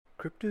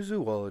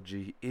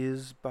Cryptozoology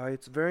is, by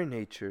its very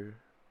nature,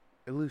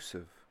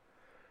 elusive.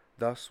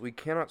 Thus, we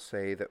cannot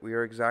say that we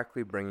are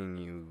exactly bringing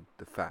you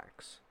the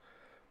facts,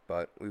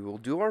 but we will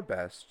do our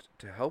best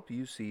to help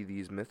you see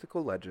these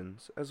mythical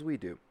legends as we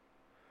do.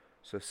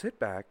 So sit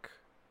back,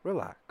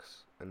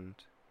 relax, and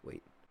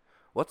wait.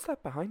 What's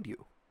that behind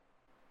you?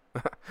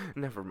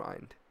 Never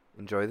mind.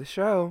 Enjoy the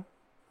show.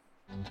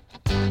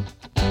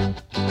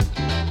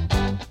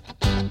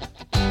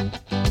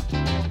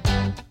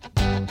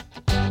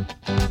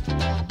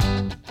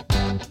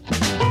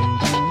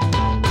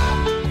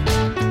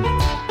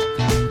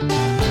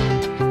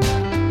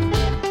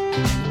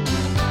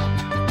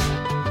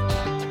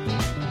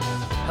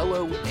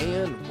 Hello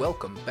and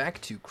welcome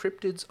back to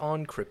Cryptids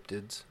on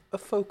Cryptids, a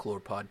folklore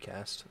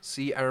podcast.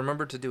 See, I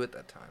remembered to do it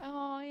that time.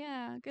 Oh,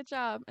 yeah. Good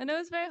job. And it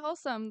was very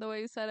wholesome the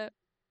way you said it.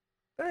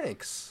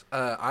 Thanks.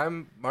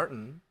 I'm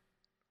Martin.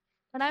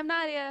 And I'm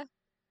Nadia.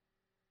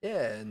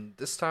 Yeah, and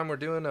this time we're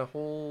doing a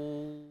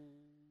whole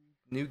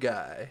new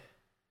guy.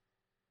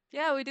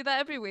 Yeah, we do that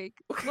every week.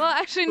 Well,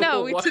 actually,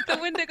 no. We did the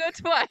Wendigo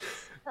twice.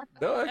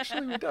 No,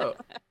 actually, we don't.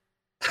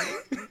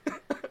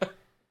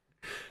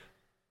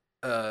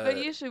 But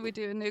usually we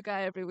do a new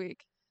guy every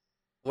week.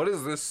 What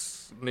is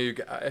this new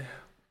guy?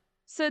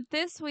 So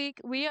this week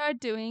we are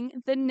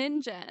doing the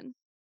Ningen.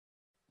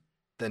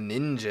 The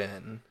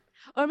Ningen.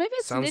 Or maybe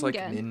it's Sounds like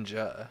Ningen.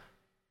 ninja.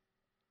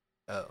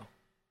 Oh.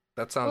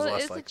 That sounds Well,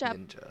 less like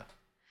ninja.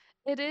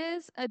 It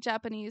is a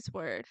Japanese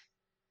word.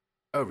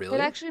 Oh, really?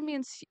 It actually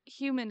means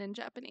human in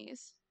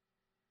Japanese.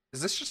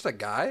 Is this just a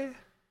guy?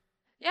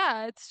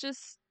 Yeah, it's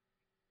just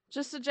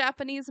a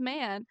Japanese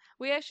man.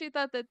 We actually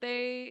thought that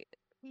he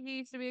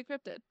used to be a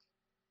cryptid.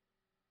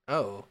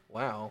 Oh,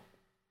 wow.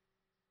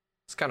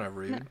 It's kind of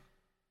rude.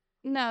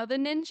 No, the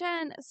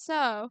Ningen.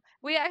 So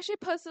we actually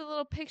posted a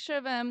little picture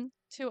of him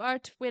to our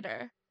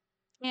Twitter,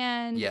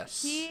 and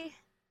Yes. he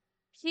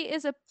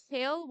is a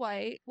pale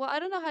white. Well, I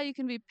don't know how you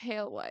can be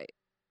pale white.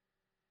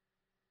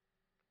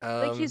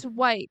 Like he's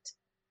white.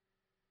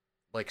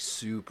 Like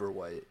super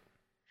white.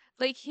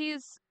 Like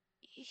he's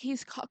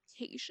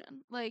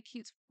Caucasian. Like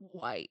he's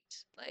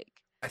white. Like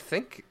I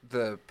think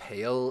the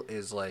pale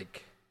is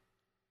like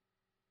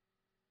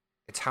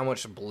it's how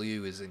much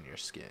blue is in your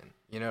skin.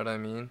 You know what I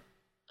mean?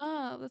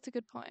 oh, that's a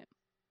good point.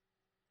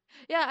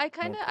 Yeah,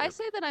 I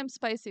say that I'm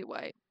spicy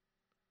white.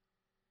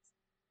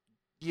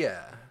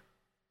 Yeah.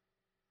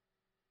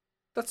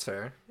 That's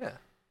fair. Yeah.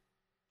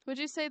 Would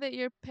you say that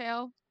you're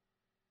pale?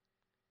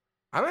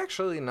 I'm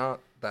actually not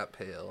that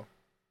pale.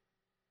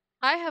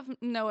 I have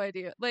no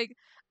idea. Like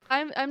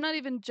I'm not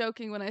even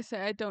joking when I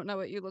say I don't know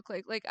what you look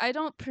like. Like I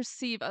don't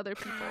perceive other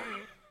people.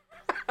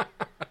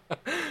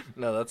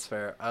 No, that's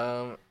fair.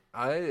 I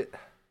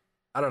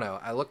don't know.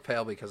 I look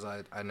pale because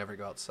I never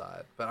go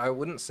outside, but I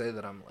wouldn't say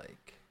that I'm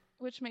like.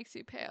 Which makes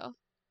you pale.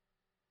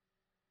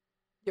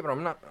 Yeah, but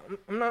I'm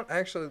not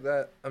actually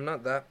that. I'm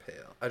not that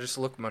pale. I just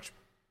look much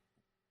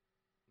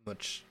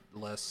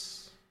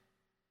less.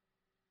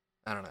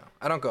 I don't know.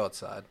 I don't go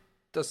outside.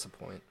 That's the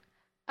point.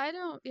 I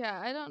don't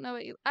know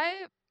what you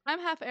I'm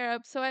half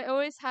Arab, so I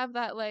always have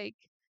that like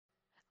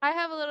I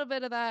have a little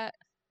bit of that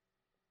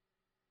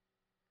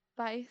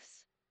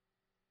vice.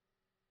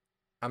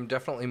 I'm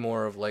definitely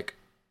more of like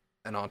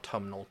an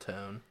autumnal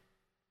tone.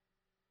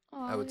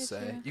 Oh, I would look at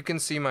say. you. You can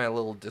see my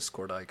little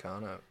Discord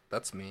icon.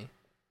 That's me.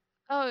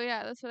 Oh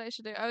yeah, that's what I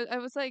should do. I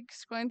was like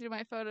scrolling through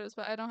my photos,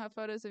 but I don't have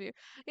photos of you.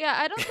 Yeah,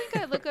 I don't think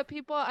I look at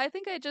people. I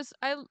think I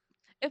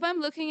if I'm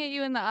looking at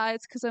you in the eye,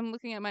 it's because I'm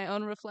looking at my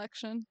own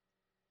reflection.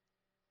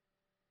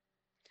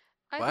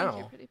 I think you're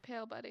Wow. pretty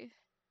pale, buddy.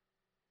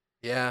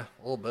 Yeah,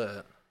 a little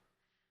bit.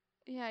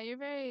 Yeah, you're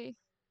very.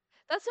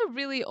 That's a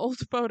really old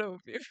photo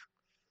of you.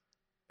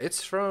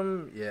 It's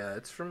from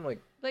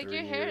like Like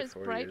your 3 hair or is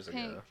 4 bright years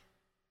pink. ago.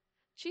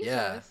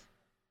 Yeah. Jesus.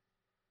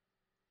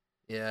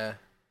 Yeah.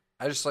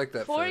 I just like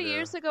that 4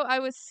 years photo. ago, I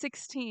was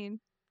 16.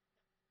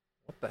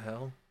 What the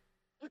hell?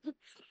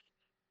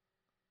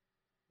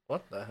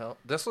 What the hell?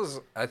 This was,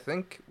 I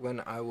think,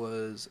 when I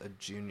was a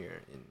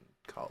junior in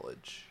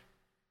college.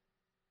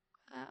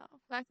 Wow.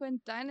 Back when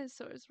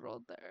dinosaurs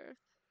rolled the earth.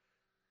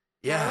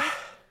 Yeah.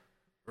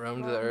 Rolled?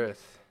 Roamed the Roamed.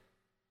 earth.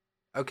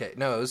 Okay,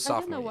 no, it was I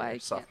don't know sophomore why year. I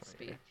can't Sophomore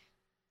speak. year.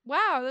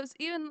 Wow, that was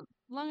even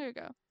longer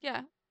ago.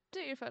 Yeah.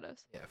 Do your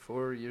photos. Yeah,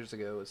 4 years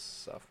ago was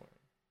sophomore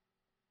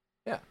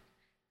year. Yeah.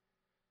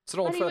 It's an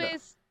old photo.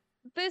 Anyways,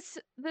 this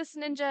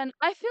Ningen,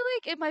 I feel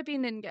like it might be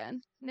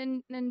Ningen.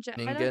 Ninja.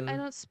 I Ningen.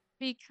 don't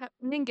speak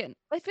Ningen.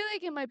 I feel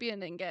like it might be a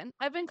Ningen.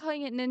 I've been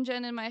calling it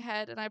Ningen in my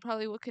head, and I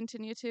probably will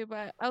continue to,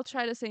 but I'll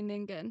try to say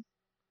Ningen.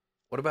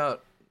 What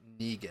about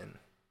Negan?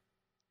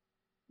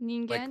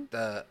 Ningen? Like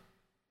the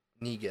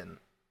Negan.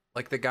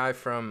 Like the guy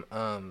from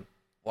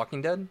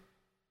Walking Dead?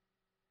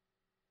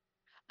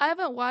 I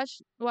haven't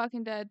watched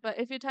Walking Dead, but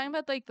if you're talking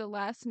about like the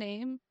last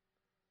name,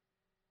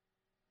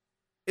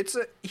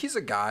 He's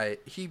a guy.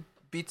 He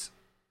beats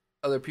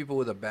other people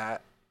with a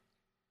bat.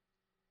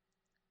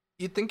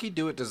 You'd think he'd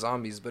do it to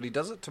zombies, but he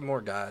does it to more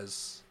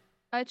guys.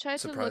 I tried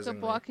to look up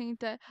Surprisingly. Walking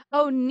Dead.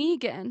 Oh,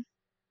 Negan.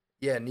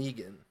 Yeah,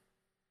 Negan.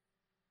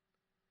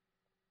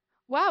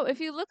 Wow,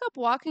 if you look up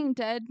Walking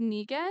Dead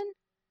Negan,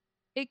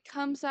 it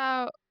comes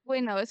out.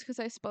 Wait, no, it's because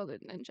I spelled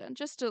it Ningen.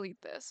 Just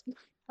delete this.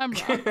 I'm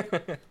wrong.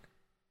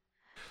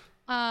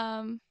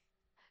 Um,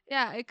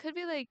 yeah, it could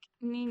be like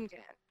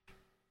Ningen.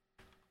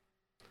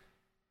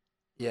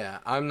 Yeah,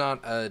 I'm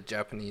not a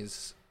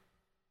Japanese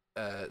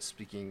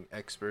speaking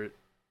expert,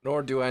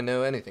 nor do I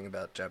know anything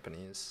about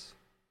Japanese.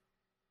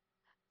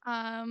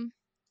 Um,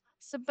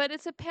 but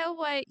it's a pale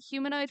white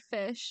humanoid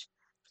fish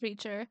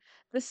creature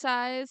the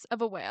size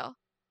of a whale,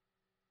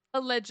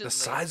 The allegedly.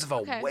 size of a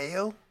Okay,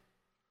 whale?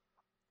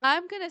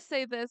 I'm gonna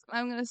say this.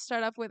 I'm gonna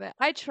start off with it.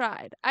 I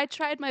tried. I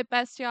tried my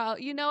best, y'all.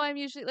 You know, I'm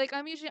usually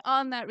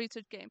on that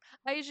research game.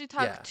 I usually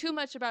talk Yeah. too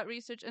much about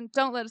research and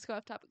don't let us go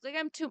off topic.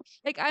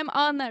 I'm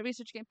on that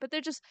research game, but there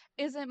just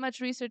isn't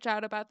much research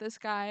out about this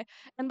guy.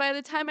 And by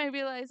the time I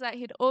realized that,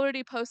 he'd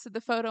already posted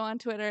the photo on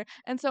Twitter,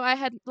 and so I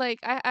had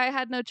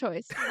no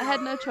choice. I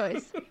had no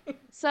choice.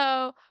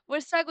 So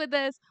we're stuck with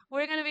this.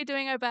 We're gonna be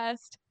doing our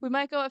best. We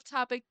might go off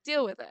topic.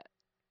 Deal with it.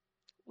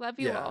 Love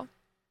you Yeah. all.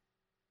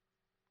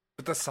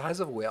 But the size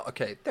of a whale,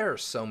 okay, there are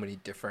so many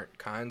different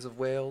kinds of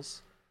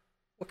whales.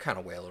 What kind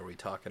of whale are we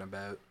talking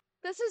about?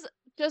 This is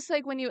just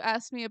like when you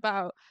asked me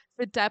about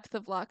the depth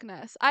of Loch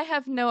Ness. I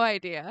have no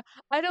idea.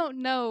 I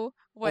don't know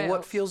Well,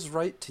 what whales. feels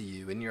right to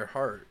you in your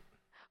heart?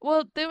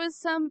 Well, there was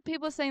some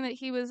people saying that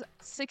he was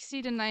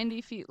 60 to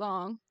 90 feet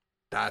long.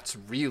 That's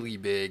really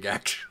big,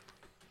 actually.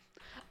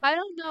 I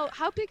don't know.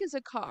 How big is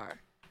a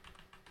car?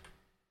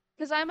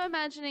 Because I'm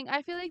imagining,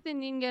 I feel like the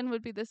Ningen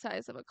would be the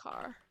size of a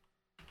car.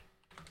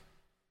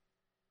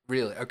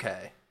 Really?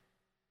 Okay.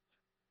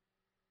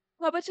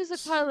 How much is a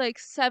car? Like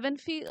 7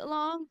 feet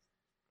long?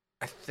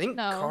 I think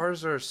No.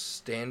 cars are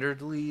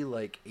standardly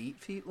like 8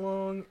 feet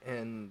long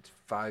and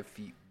 5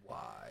 feet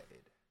wide.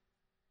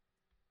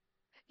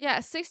 Yeah,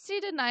 60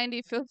 to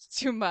 90 feels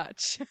too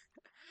much.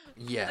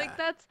 Yeah.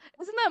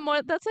 Isn't that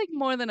more, that's like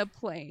more than a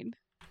plane.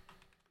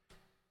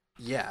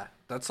 Yeah.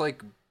 That's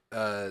like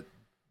uh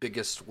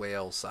biggest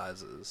whale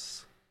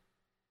sizes.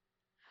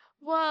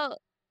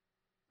 Well,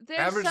 there's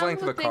Average some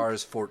length of who a car think.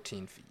 is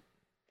 14 feet.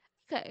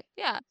 Okay,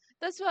 yeah.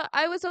 That's what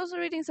I was also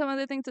reading some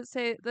other things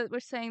that were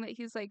saying that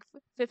he's like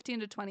 15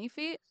 to 20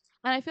 feet,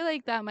 and I feel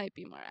like that might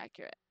be more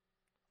accurate.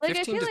 Like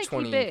I 15 feel to like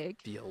he 20 big.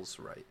 feels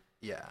right.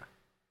 Yeah.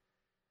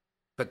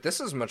 But this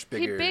is much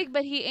He bigger. big,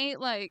 but he ain't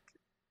like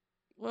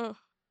whoa.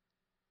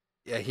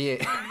 Yeah, he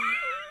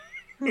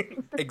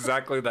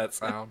exactly that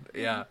sound.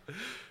 Yeah.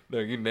 No,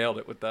 you nailed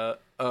it with that.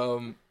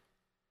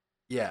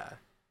 Yeah.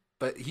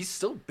 But he's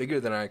still bigger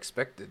than I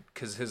expected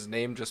cuz his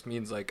name just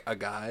means like a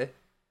guy.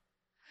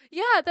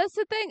 Yeah, that's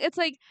the thing. It's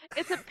like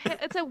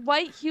it's a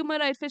white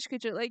humanoid fish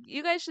creature. Like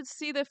you guys should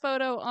see the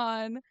photo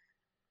on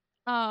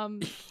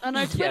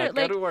our Yeah, Twitter.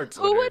 go Like to our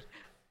who would Twitter.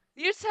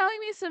 you're telling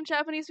me some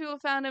Japanese people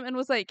found him and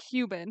was like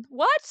human?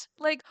 What?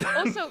 Like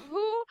also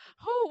who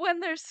when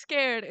they're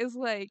scared is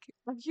like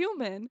a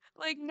human?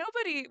 Like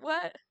nobody.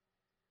 What?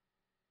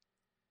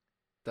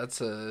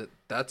 That's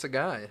a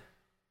guy.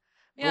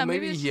 Well, Yeah,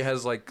 maybe he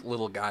has like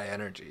little guy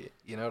energy.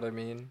 You know what I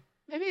mean?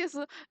 maybe it's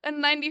a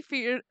 90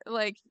 feet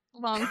like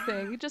long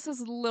thing. It just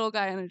has little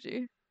guy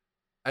energy.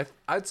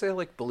 I'd say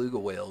like beluga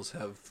whales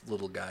have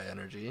little guy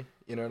energy.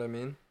 You know what I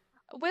mean?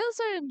 Whales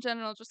are in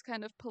general just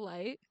kind of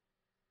polite.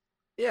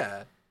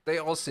 Yeah, they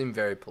all seem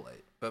very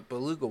polite, but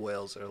beluga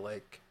whales are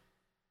like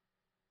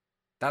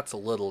that's a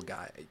little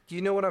guy. Do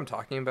you know what I'm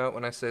talking about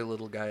when I say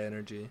little guy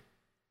energy?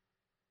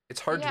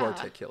 It's hard to Yeah,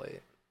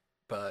 articulate,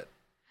 but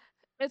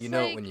you it's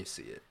know it when like you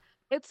see it.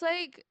 it's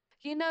like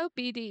you know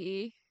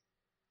BDE.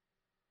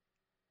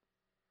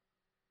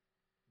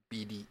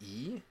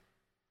 BDE?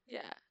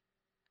 Yeah,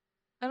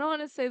 I don't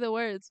want to say the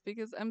words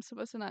because I'm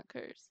supposed to not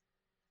curse,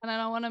 and I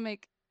don't want to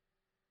make.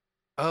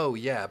 Oh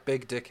yeah,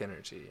 big dick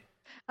energy.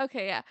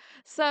 Okay, yeah.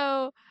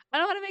 So I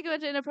don't want to make a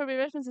bunch of inappropriate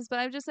references, but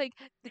I'm just like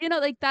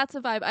like that's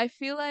a vibe. I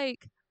feel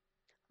like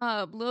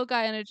little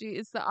guy energy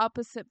is the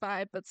opposite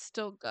vibe, but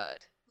still good.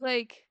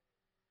 Like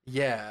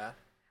Yeah,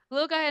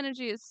 little guy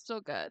energy is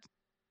still good.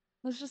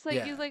 It's just like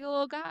yeah, he's like a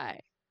little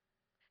guy.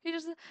 He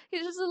just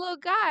he's just a little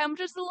guy. I'm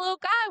just a little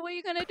guy. What are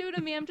you gonna do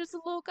to me? I'm just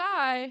a little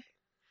guy.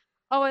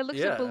 Oh, I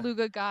looked up yeah.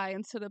 beluga guy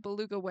instead of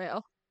beluga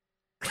whale.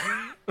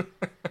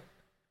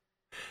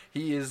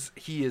 He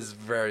is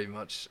very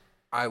much,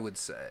 I would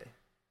say,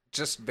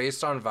 just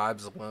based on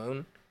vibes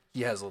alone,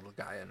 he has little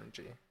guy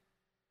energy.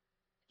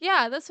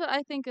 Yeah, that's what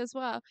I think as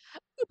well.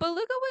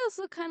 Beluga whales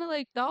look kind of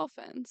like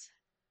dolphins.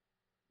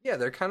 Yeah,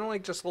 they're kind of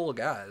like just little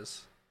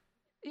guys.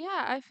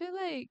 Yeah, I feel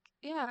like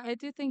I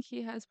do think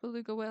he has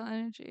beluga whale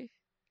energy.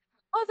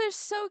 Oh, they're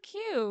so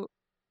cute.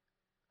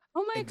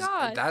 Oh my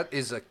god. That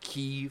is a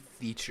key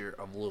feature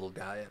of little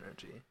guy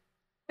energy.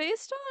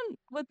 Based on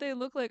what they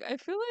look like, I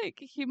feel like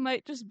he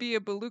might just be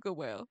a beluga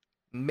whale.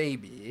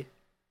 Maybe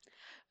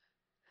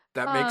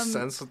that makes Um,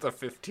 sense with the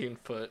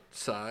 15-foot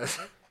size.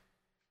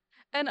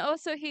 and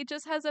also he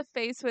just has a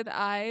face with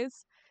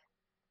eyes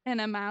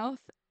and a mouth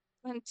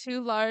and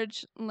two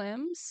large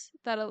limbs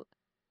that'll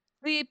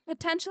we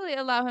potentially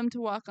allow him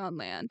to walk on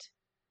land.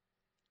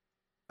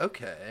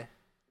 Okay,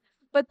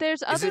 But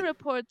there's is other it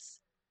reports.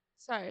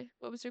 Sorry,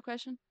 what was your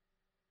question?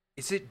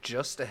 Is it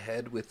just a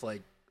head with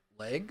like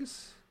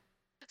legs?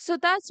 So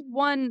that's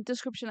one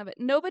description of it.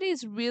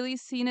 Nobody's really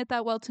seen it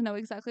that well to know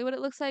exactly what it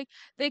looks like.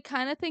 They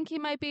kind of think he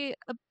might be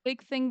a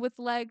big thing with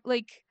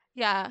like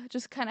yeah,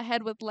 just kind of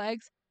head with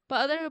legs. But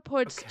other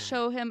reports Okay.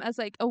 show him as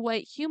like a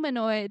white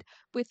humanoid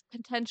with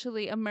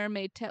potentially a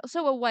mermaid tail.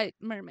 So a white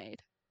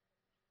mermaid.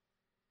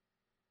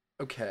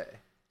 Okay.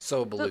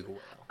 So a So beluga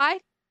whale.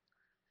 I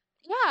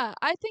yeah,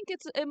 I think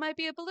it might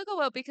be a beluga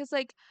whale because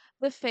like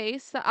the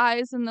face, the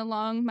eyes and the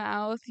long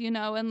mouth,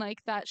 and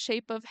like that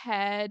shape of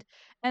head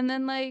and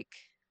then like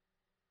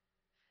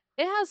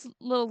it has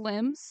little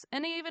limbs,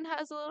 and it even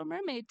has a little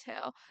mermaid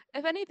tail.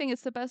 If anything,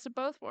 it's the best of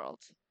both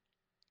worlds.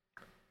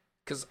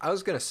 Because I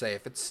was gonna say,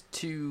 if it's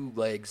two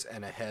legs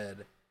and a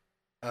head,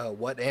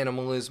 what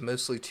animal is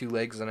mostly two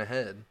legs and a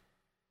head?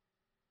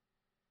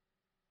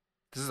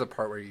 This is the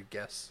part where you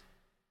guess.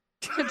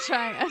 I'm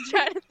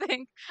trying to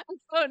think.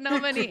 I don't know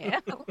many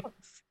animals.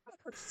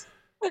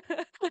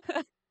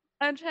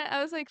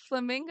 I was like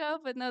flamingo,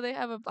 but no, they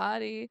have a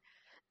body,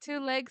 two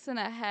legs and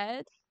a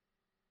head.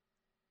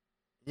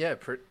 Yeah.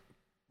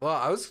 Well,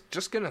 I was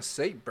just gonna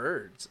say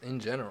birds in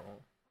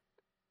general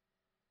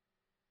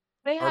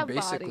They are have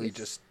basically bodies.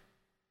 just.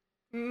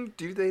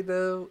 Do they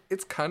though?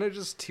 It's kind of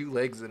just two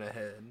legs and a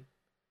head.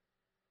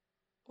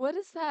 What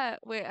is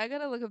that? Wait, I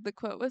gotta look up the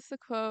quote. What's the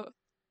quote?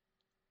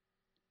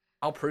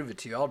 I'll prove it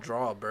to you. I'll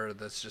draw a bird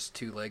that's just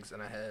two legs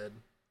and a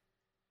head.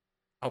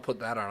 I'll put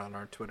that on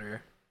our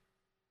Twitter.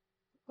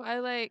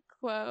 Twilight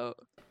quote.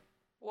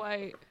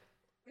 White.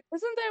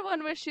 Isn't there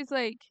one where she's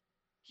like,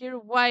 "You're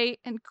white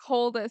and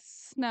cold as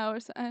snow" or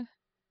something?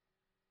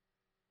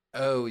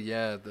 Oh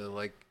yeah,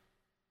 the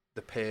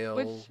pale.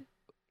 Which,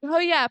 oh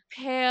yeah,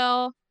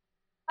 pale.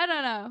 I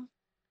don't know.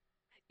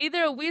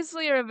 Either a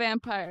Weasley or a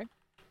vampire.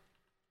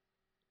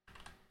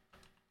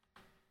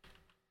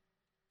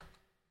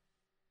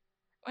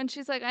 When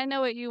she's like, I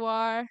know what you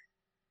are.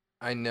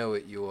 I know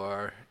what you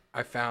are.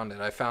 I found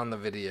it. I found the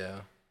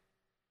video.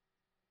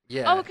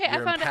 Oh, Yeah, okay, I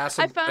you're found it.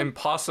 I found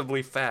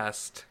impossibly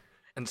fast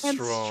and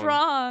and strong.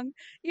 strong.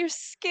 Your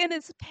skin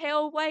is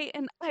pale white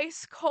and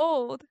ice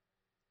cold.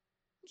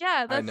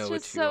 Yeah, I that's know just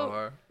what you so.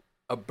 are.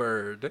 A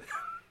bird.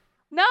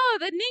 No,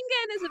 the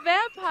Ningen is a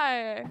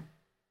vampire.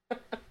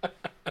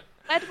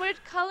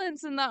 Edward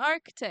Cullen's in the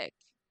Arctic.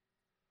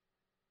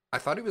 I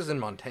thought he was in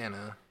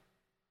Montana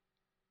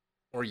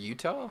or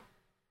Utah.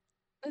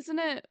 Isn't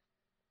it?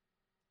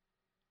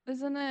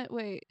 Isn't it?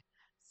 Wait.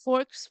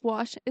 Forks,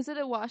 Wash. Is it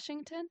a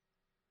Washington?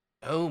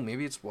 Oh,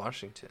 maybe it's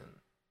Washington.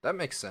 That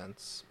makes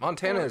sense.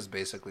 Montana is Forks.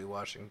 basically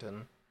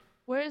Washington.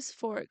 Where is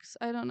Forks?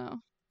 I don't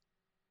know.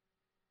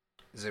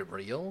 Is it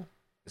real?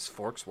 Is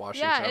Forks,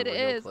 Yeah, Washington a it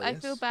real is. I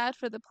feel place? bad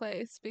for the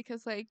place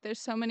because like there's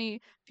so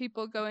many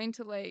people going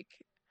to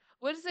like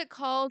what is it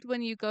called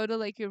when you go to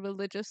like your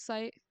religious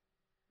site?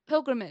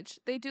 Pilgrimage.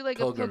 They do like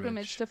a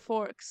pilgrimage Pilgrimage. to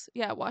Forks.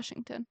 Yeah,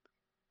 Washington.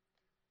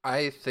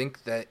 I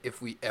think that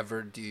if we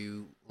ever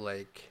do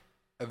like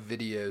a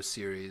video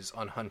series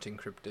on hunting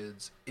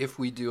cryptids, if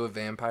we do a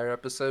vampire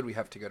episode, we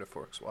have to go to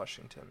Forks,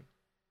 Washington.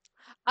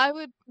 I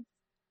would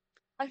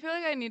I feel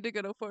like I need to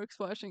go to Forks,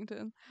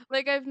 Washington.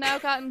 Like I've now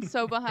gotten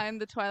so behind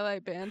the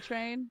Twilight band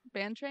train.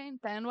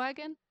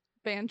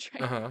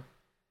 Uh huh.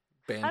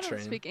 I Band don't train.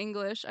 speak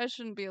English. I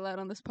shouldn't be allowed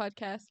on this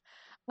podcast.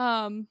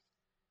 Um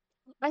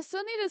I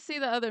still need to see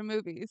the other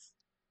movies.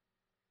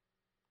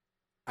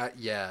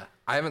 Yeah,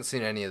 I haven't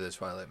seen any of the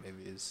Twilight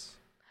movies.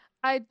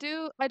 I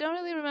don't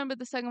really remember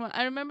the second one.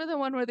 I remember the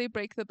one where they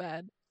break the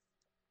bed.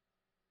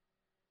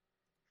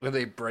 Where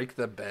they break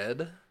the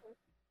bed?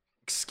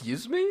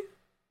 Excuse me?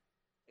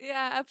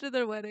 Yeah, after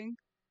their wedding.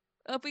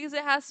 Because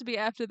it has to be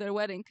after their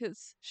wedding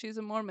because she's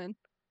a Mormon.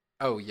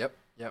 Oh, yep,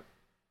 yep.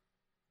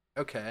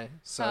 Okay,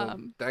 so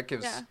Um, that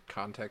gives yeah.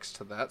 context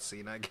to that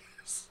scene, I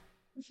guess.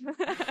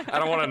 I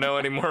don't want to know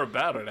any more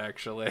about it,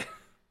 actually.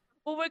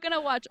 Well, we're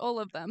gonna watch all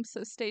of them,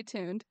 so stay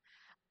tuned.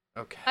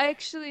 Okay, I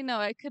actually no,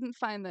 I couldn't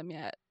find them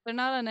yet. They're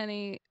not on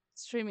any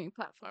streaming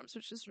platforms,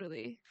 which is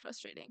really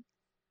frustrating.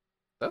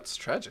 that's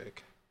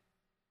tragic.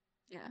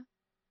 Yeah,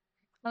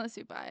 unless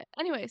you buy it.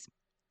 Anyways,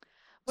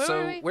 where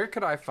were So, we? where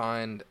could I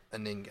find a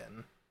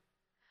Ningen?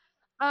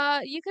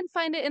 You can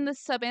find it in the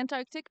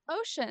subantarctic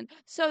ocean.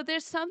 So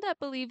there's some that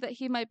believe that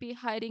he might be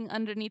hiding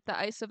underneath the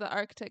ice of the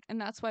Arctic,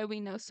 and that's why we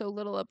know so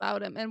little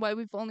about him, and why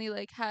we've only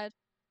like had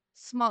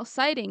small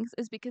sightings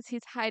is because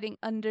he's hiding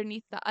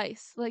underneath the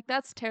ice. Like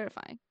that's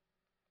terrifying.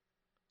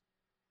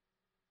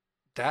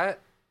 That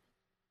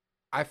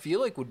I feel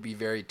like would be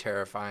very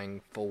terrifying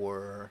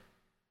for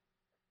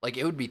like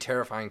it would be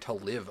terrifying to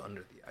live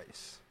under the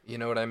ice. You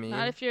know what I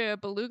Not mean? if you're a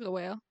beluga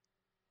whale.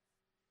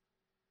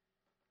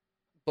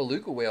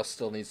 Beluga whale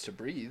still needs to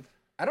breathe.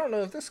 I don't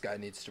know if this guy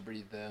needs to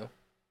breathe though.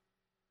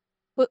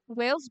 But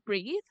whales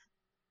breathe?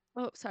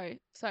 Oh,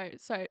 sorry.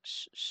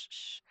 Shh, shh,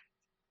 shh.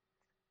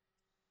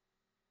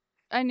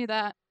 I knew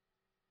that.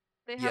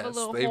 They have a Yes,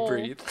 little they hole.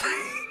 breathe.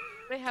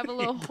 They have a They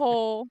little do.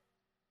 hole.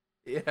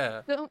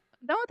 Yeah. Don't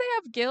they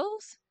have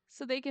gills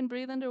so they can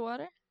breathe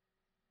underwater?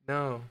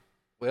 No.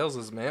 Whales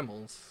is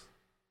mammals.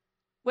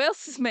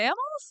 Whales is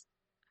mammals?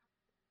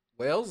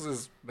 Whales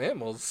is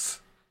mammals.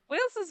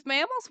 Whales is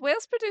mammals?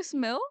 Whales produce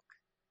milk?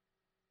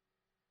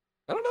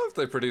 I don't know if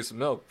they produce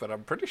milk, but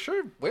I'm pretty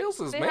sure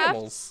whales is They have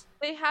to, mammals.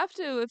 they have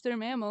to if they're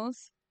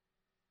mammals.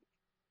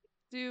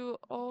 Do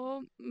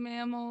all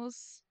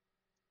mammals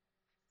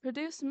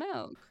produce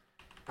milk?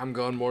 I'm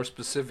going more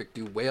specific.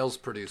 Do whales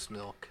produce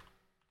milk?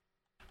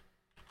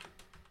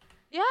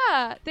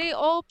 Yeah, they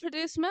all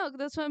produce milk.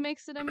 That's what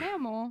makes it a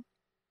mammal.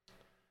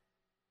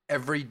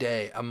 Every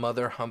day, a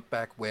mother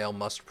humpback whale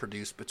must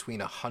produce between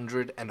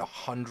 100 and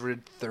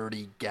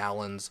 130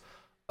 gallons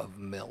of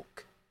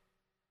milk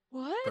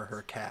for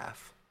her What?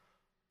 calf.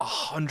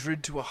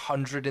 100 to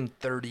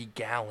 130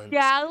 gallons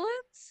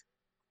Gallons?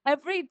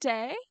 Every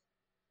day?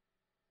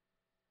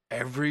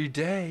 every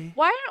day.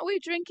 Why aren't we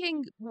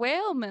drinking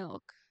whale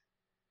milk?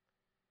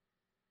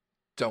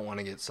 Don't want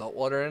to get salt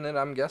water in it,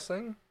 I'm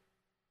guessing.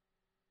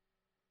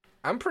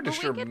 I'm pretty Well,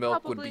 we sure could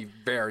milk would probably be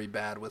very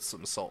bad with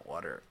some salt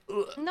water.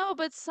 Ugh. no,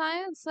 but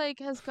science like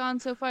has gone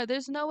so far.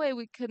 There's no way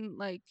we couldn't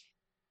like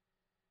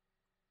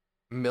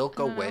Milk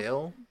I a don't know.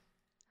 whale?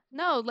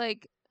 No,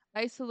 like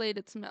isolate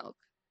its milk.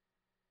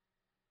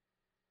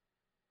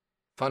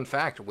 Fun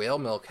fact, whale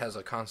milk has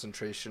a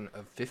concentration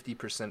of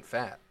 50%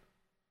 fat.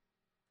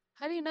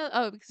 How do you know?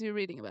 Oh, because you're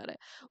reading about it.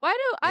 Why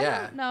do I Yeah,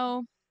 don't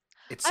know.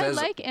 it I says,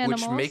 like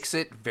which animals. makes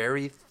it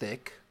very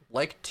thick,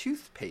 like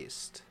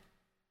toothpaste.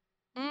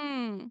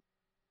 Mm.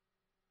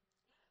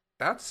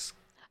 That's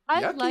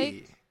I yucky.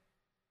 like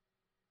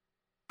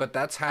But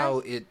that's I how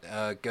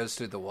it goes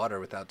through the water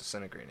without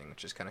disintegrating,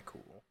 which is kind of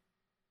cool.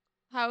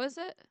 how is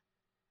it?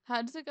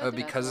 How does it go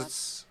throughout the Because water?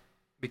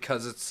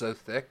 it's so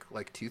thick,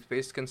 like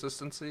toothpaste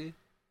consistency,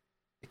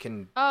 it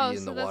can Oh, be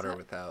in so the that's water how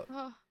without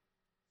oh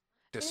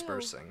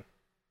ew. dispersing.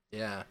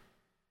 Yeah.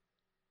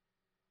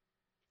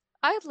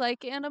 I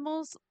like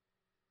animals,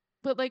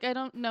 but like I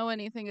don't know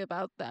anything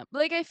about them.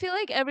 Like I feel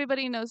like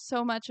everybody knows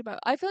so much about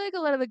I feel like a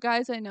lot of the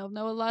guys I know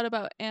a lot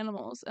about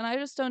animals, and I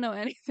just don't know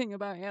anything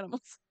about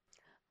animals.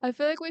 I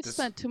feel like we This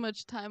spent too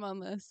much time on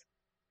this.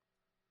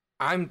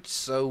 I'm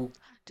so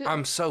Do,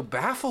 I'm so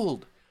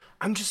baffled.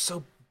 I'm just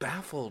so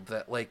baffled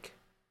that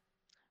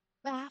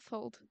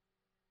baffled.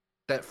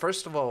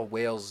 first of all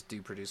whales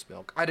do produce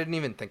milk. I didn't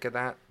even think of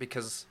that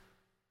because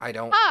I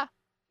don't Ah,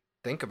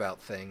 think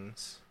about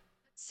things.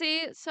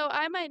 see, so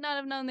I might not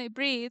have known they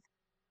breathe,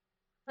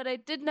 but I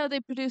did know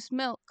they produce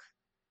milk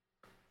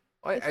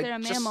if I they're a just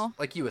mammal.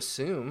 like you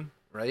assume,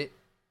 right?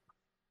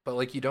 But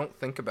like you don't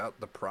think about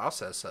the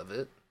process of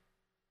it.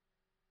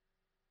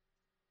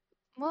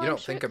 Well, You I'm don't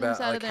sure think it comes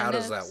about out of like their how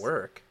does that nips.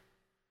 work?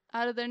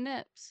 Out of their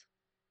nips.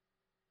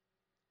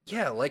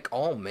 Yeah, like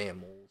all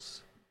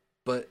mammals,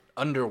 but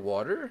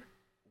underwater,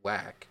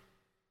 whack.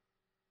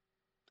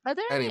 Are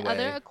there any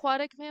other Anyway,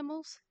 aquatic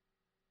mammals?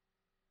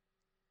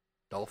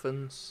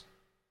 dolphins.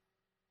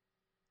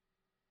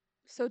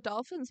 So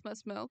dolphins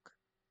must milk.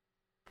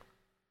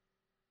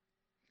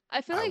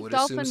 I feel I like would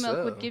assume dolphin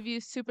milk would so. give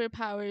you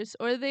superpowers,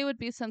 or they would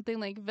be something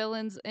like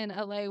villains in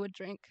LA would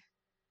drink.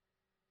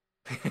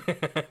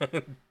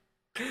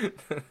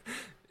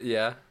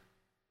 Yeah,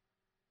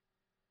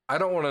 I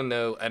don't want to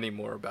know any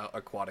more about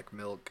aquatic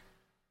milk.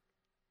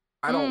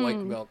 I don't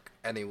like Mmm, milk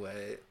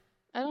anyway.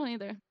 I don't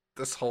either.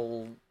 This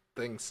whole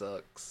thing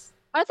sucks.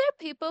 Are there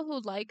people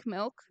who like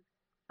milk?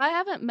 I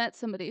haven't met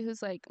somebody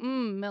who's like,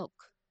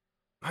 milk.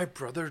 My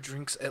brother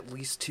drinks at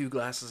least 2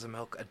 glasses of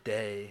milk a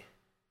day,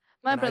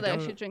 My and I brother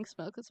actually don't. drinks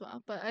milk as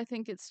well, but I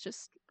think it's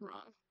just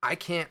wrong. I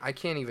can't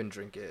even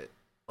drink it.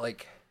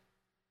 Like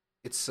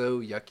it's so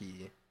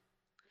yucky.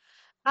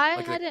 I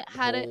Like hadn't the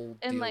had it whole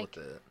deal with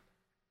it.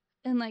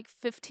 in like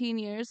 15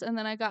 years, and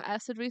then I got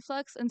acid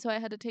reflux, and so I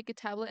had to take a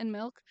tablet in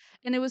milk,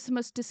 and it was the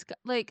most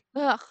like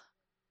ugh.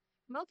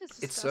 Milk is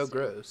It's so disgusting.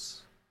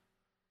 gross.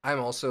 I'm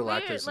also We're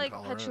lactose like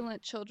intolerant.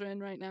 petulant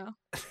children right now.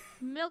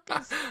 Milk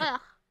is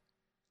ugh.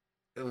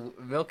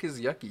 Milk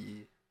is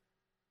yucky.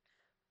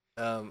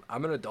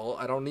 I'm an adult.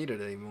 I don't need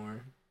it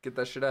anymore. Get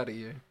that shit out of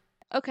here.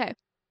 Okay,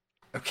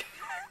 Okay.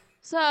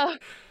 so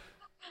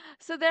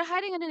so they're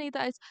hiding underneath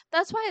the ice.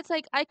 That's why it's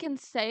like I can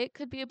say it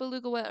could be a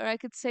beluga whale, or I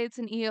could say it's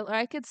an eel, or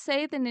I could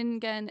say the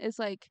Ningen is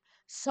like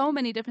so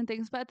many different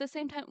things, but at the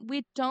same time,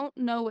 we don't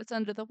know what's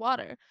under the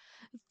water.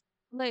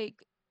 Like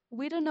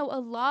we don't know a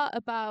lot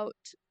about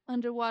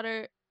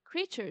underwater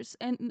creatures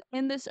and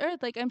in this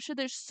earth. Like I'm sure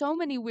there's so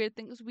many weird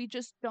things we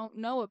just don't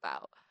know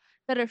about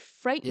that are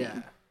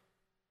frightening. Yeah.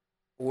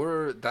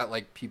 Or that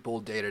like people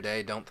day to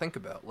day don't think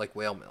about, like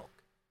whale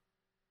milk.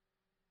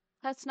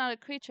 That's not a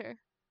creature.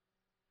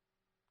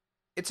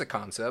 It's a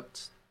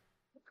concept.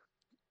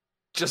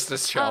 Just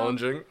as Um,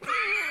 challenging.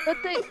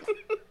 but they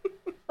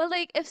but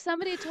like if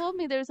somebody told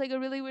me there's like a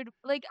really weird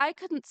like I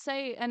couldn't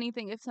say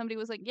anything if somebody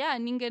was like, "Yeah,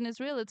 Ningen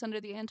is real. It's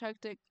under the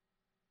Antarctic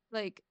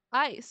like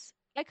ice."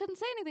 I couldn't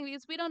say anything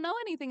because we don't know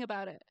anything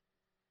about it.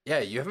 Yeah,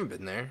 you haven't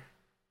been there.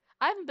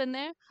 I haven't been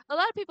there. A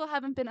lot of people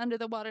haven't been under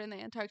the water in the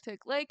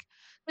Antarctic. Like,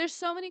 there's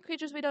so many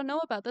creatures we don't know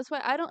about. That's why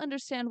I don't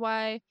understand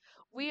why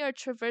we are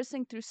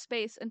traversing through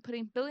space and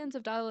putting billions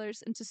of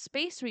dollars into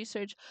space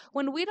research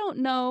when we don't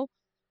know.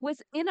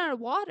 within our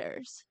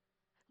waters.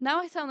 Now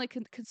I sound like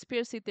a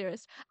conspiracy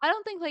theorist. I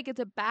don't think like it's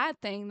a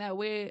bad thing that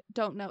we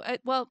don't know.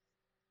 Well,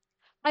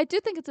 I do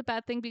think it's a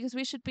bad thing because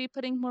we should be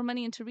putting more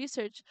money into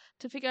research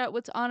to figure out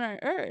what's on our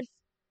Earth.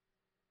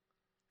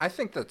 I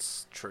think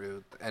that's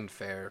true and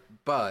fair,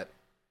 but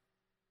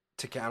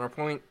to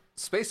counterpoint,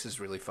 space is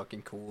really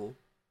fucking cool.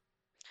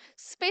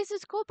 Space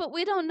is cool, but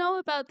we don't know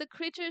about the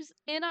creatures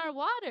in our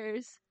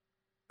waters.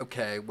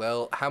 Okay,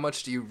 well, how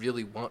much do you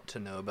really want to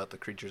know about the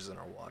creatures in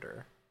our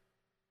water?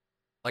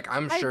 Like,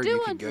 I'm I sure do you could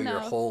want go to your know.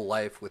 whole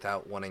life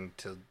without wanting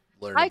to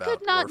learn I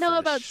could about not know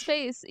about oarfish.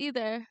 space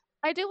either.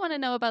 I do want to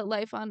know about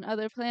life on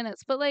other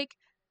planets, but like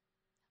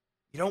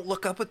You don't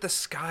look up at the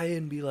sky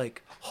and be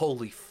like,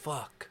 holy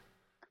fuck.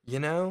 You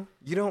know?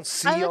 You don't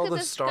I see look all at the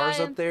the sky stars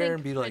up and there think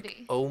and be like,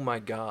 pretty. oh my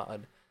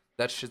god,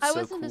 that shit's I so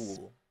wasn't a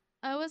cool.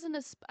 I wasn't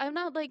a I'm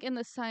not like in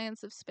the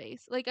science of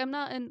space. Like I'm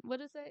not in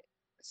what is it?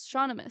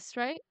 Astronomist,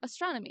 right?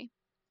 Astronomy.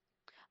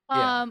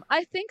 Yeah,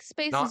 I think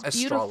space is not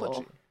beautiful.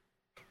 astrology.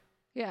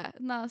 Yeah,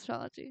 not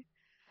astrology.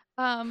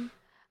 Um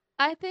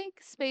I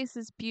think space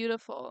is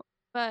beautiful,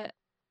 but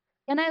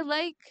and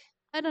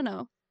I don't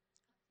know.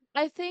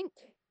 I think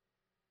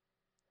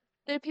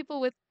there are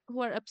people with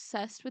who are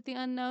obsessed with the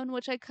unknown,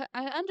 which I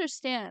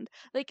understand.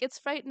 Like it's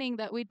frightening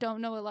that we don't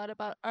know a lot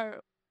about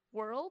our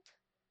world.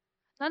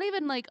 Not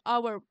even like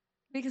our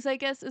because I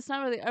guess it's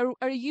not really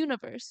our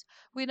universe.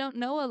 We don't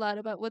know a lot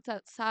about what's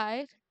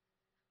outside.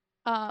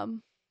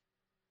 Um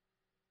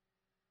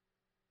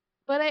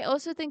but I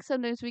also think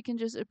sometimes we can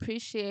just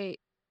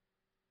appreciate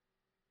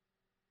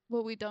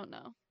what we don't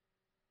know.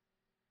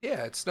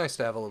 Yeah, it's nice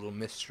to have a little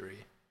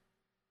mystery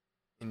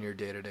in your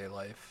day to day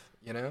life,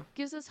 you know?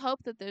 Gives us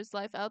hope that there's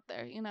life out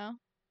there, you know?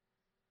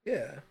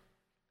 Yeah.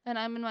 And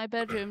I'm in my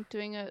bedroom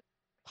doing a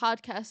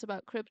podcast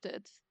about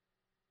cryptids.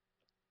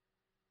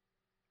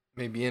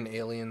 Maybe an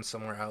alien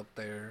somewhere out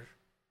there,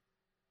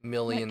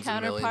 My millions and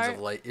millions of counterpart,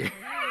 light years,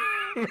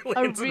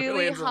 a millions and really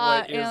millions of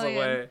hot light years alien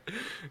away,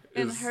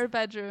 in is her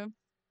bedroom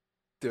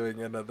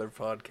doing another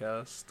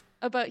podcast.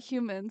 about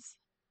humans.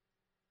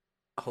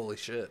 Holy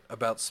shit,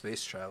 about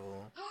space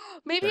travel.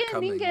 Maybe They're a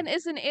Ningen coming.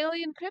 is an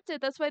alien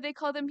cryptid. That's why they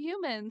call them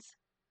humans.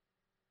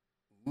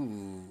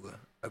 Ooh,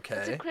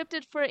 It's a okay.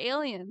 cryptid for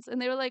aliens. And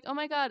they were like, oh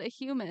my god, a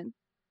human.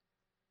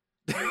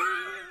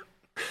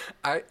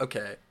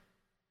 Okay.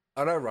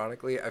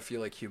 Unironically, I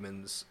feel like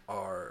humans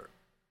are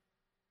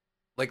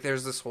like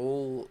there's this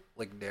whole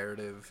like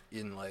narrative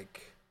in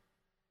like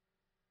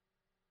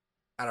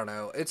I don't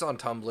know, it's on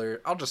Tumblr.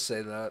 I'll just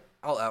say that.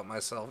 I'll out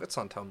myself. It's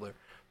on Tumblr.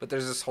 But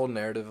there's this whole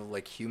narrative of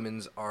like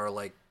humans are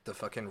like the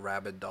fucking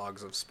rabid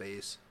dogs of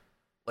space.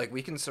 Like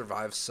we can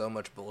survive so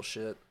much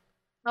bullshit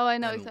Oh, I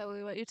know and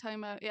exactly what you're talking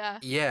about. Yeah.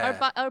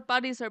 yeah, Our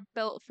bodies are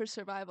built for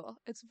survival.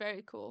 It's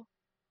very cool.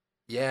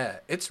 yeah,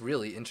 it's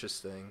really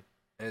interesting.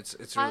 And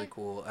it's really I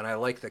cool and I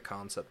like the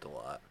concept a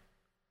lot.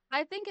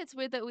 I think it's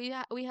weird that we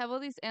have all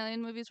these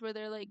alien movies where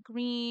they're like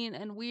green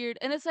and weird,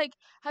 and it's like,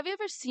 have you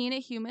ever seen a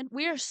human?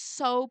 We are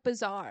so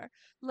bizarre.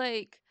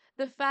 Like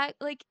the fact,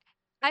 like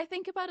I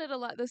think about it a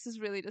lot. This is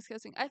really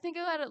disgusting. I think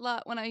about it a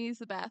lot when I use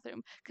the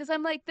bathroom because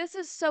I'm like, this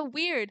is so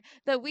weird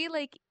that we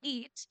like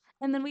eat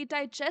and then we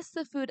digest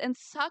the food and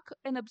suck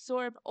and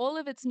absorb all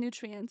of its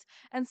nutrients,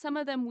 and some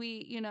of them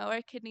we,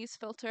 our kidneys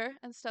filter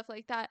and stuff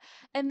like that,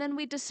 and then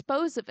we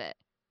dispose of it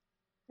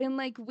in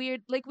like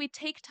weird like we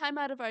take time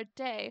out of our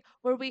day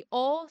where we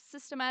all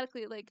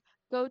systematically like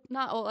go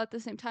not all at the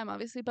same time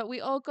obviously but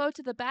we all go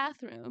to the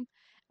bathroom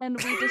and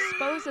we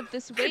dispose of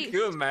this Could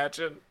you waste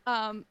imagine?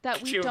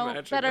 that Could we you don't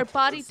imagine that our if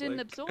body it's didn't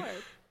like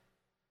absorb.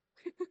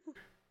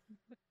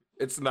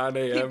 it's 9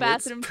 Peak a.m. It's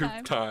bathroom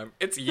poop time. time.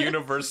 It's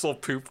universal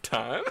poop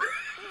time.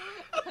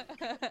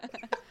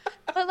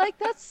 But like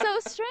that's so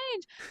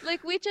strange.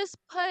 Like we just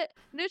put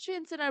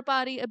nutrients in our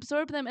body,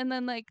 absorb them, and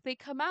then like they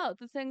come out,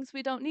 the things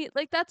we don't need.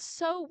 Like that's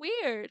so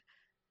weird.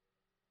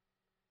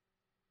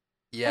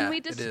 And Yeah, we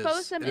it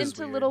dispose is. them It is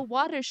into weird. little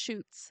water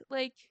chutes.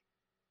 Like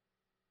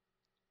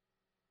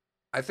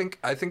I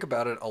think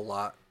about it a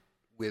lot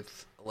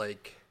with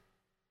like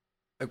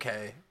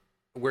okay,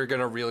 we're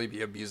gonna really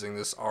be abusing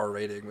this R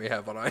rating we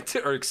have on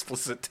iTunes or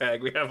explicit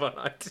tag we have on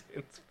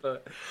iTunes,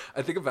 but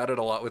I think about it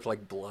a lot with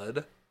like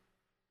blood.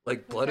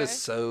 Like blood is okay.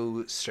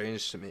 so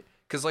strange to me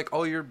because like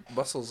all your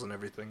muscles and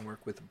everything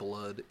work with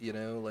blood. You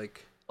know,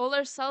 like All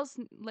our cells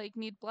like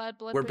need blood.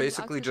 Blood we're brings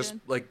basically just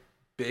oxygen. like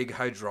big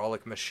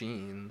hydraulic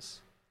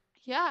machines.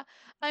 Yeah,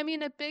 I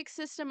mean a big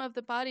system of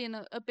the body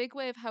and a big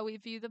way of how we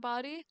view the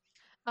body.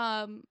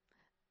 Um,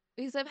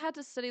 because I've had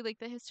to study like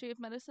the history of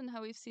medicine,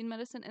 how we've seen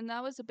medicine, and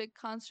that was a big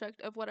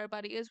construct of what our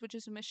body is, which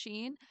is a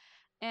machine.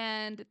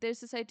 And there's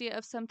this idea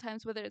of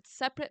sometimes whether it's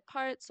separate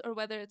parts or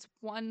whether it's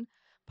one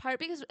part.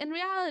 Because in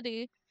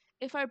reality,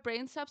 if our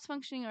brain stops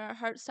functioning or our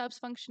heart stops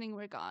functioning,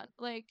 we're gone.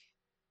 Like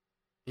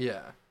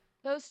Yeah,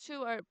 those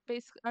two are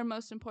are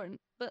most important.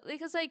 But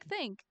because like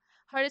think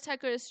heart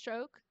attack or a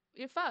stroke,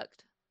 you're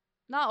fucked.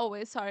 Not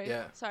always, sorry.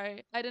 yeah.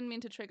 Sorry. I didn't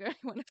mean to trigger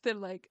anyone if they're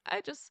like,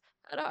 I just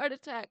had a heart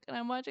attack and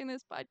I'm watching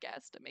this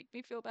podcast to make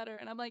me feel better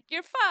and I'm like,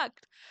 you're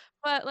fucked.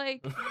 But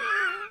like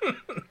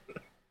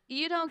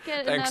you don't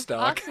get Thanks, enough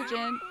Doc.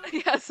 oxygen.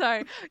 Yeah,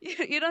 sorry.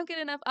 You don't get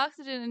enough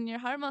oxygen and your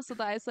heart muscle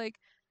dies. Like,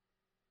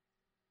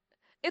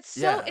 it's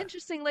so Yeah,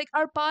 interesting. Like,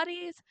 our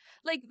bodies,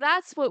 like,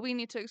 that's what we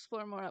need to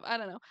explore more of. I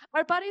don't know.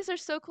 Our bodies are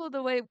so cool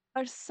the way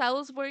our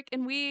cells work,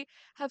 and we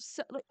have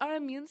so, like, our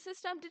immune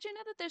system. Did you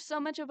know that there's so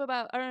much of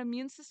about our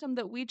immune system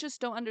that we just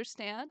don't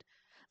understand?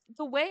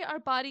 The way our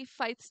body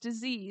fights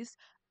disease,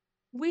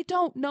 we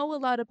don't know a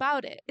lot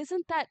about it.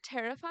 Isn't that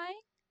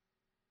terrifying?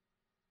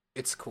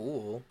 it's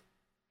cool.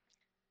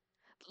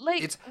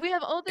 Like, It's we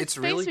have all this it's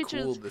space really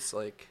cool. research. This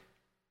like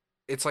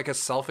it's like a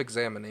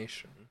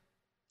self-examination.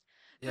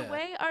 The Yeah,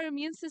 way our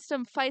immune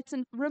system fights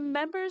and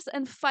remembers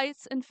and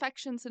fights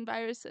infections and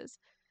viruses,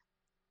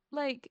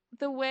 like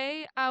the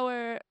way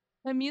our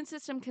immune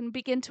system can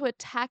begin to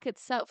attack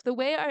itself, the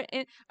way our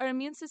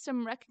immune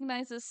system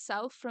recognizes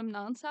self from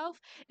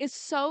non-self is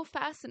so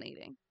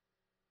fascinating.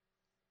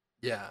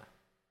 yeah.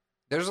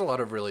 There's a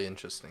lot of really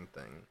interesting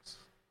things.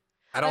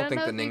 I I don't don't think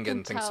know the if you can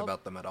Ningen thinks tell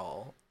about them at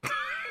all.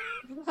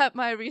 that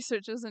my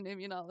research is in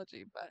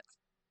immunology, but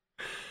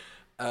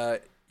Uh,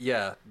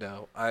 yeah,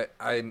 no,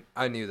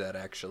 I knew that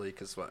actually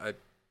because I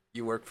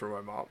you work for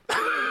my mom,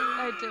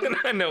 I do. and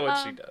I know what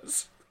she Um,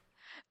 does.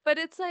 but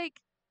it's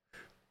like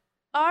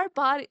our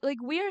body,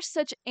 like we are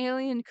such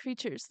alien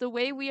creatures, the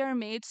way we are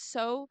made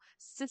so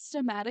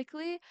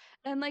systematically,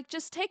 and like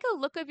just take a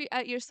look of you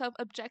at yourself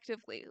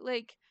objectively.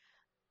 Like,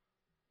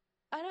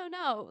 I don't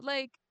know,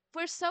 like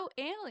we're so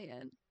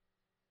alien.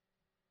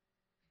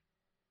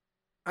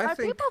 I Are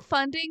think, people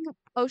funding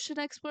ocean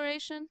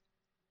exploration?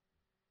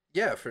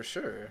 yeah, for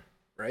sure,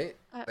 right?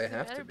 They They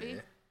have to better be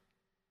be.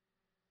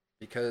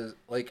 because,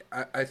 like,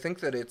 I think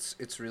that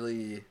it's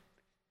really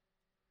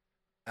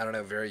I don't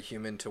know very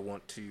human to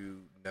want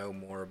to know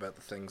more about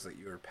the things that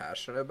you're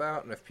passionate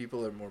about, and if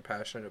people are more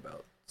passionate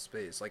about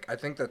space, like I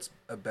think that's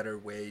a better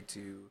way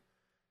to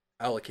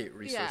allocate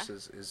Yeah.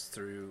 resources is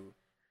through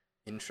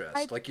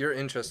I interest. Like your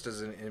interest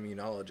is in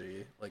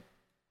immunology, like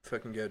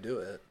fucking go do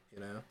it, you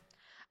know?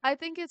 I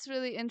think it's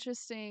really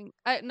interesting.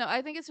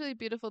 I think it's really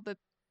beautiful that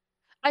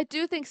I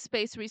do think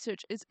space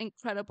research is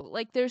incredible.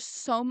 Like there's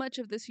so much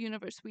of this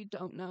universe we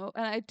don't know,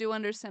 and I do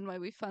understand why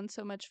we fund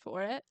so much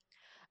for it.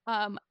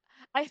 Um,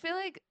 I feel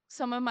like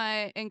some of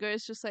my anger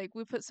is just like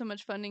we put so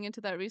much funding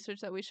into that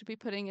research that we should be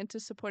putting into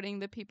supporting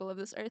the people of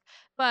this earth.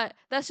 But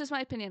that's just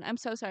my opinion. I'm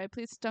so sorry.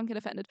 Please don't get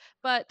offended.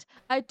 But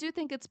I do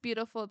think it's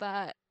beautiful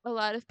that a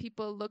lot of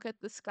people look at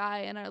the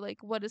sky and are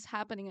like, what is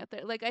happening out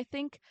there? Like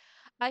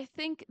I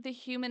think the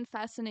human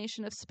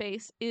fascination of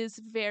space is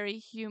very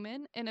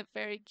human in a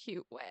very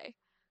cute way.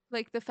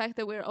 Like the fact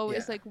that we're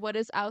always Yeah. like, what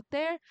is out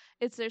there?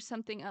 Is there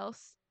something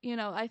else?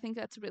 I think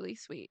that's really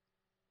sweet.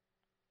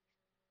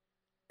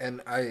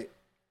 And I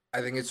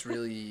think it's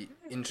really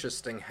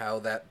interesting how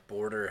that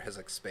border has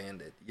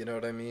expanded. You know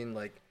what I mean?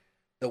 Like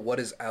the what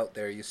is out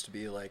there used to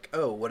be like,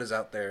 oh, what is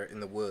out there in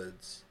the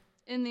woods?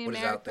 In the What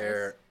is out Americas.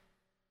 there?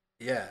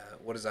 Yeah,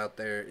 what is out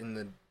there in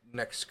the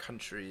next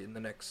country, in the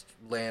next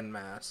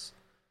landmass,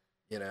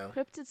 you know?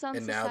 Cryptids on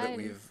And now that society.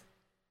 we've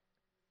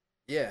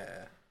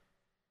yeah,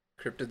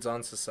 cryptids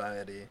on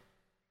society.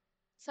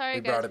 We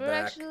Sorry brought guys, it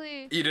back.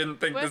 You didn't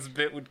think we're this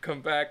bit would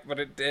come back, but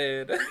it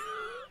did.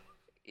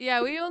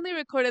 yeah, we only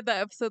recorded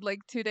that episode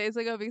like 2 days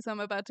ago because I'm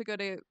about to go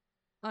to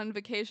on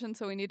vacation,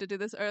 so we need to do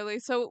this early.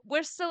 So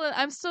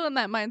I'm still in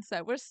that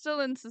mindset. We're still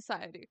in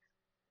society.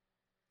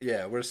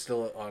 Yeah, we're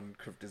still on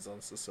cryptids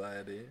on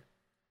society.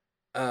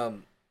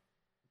 Um,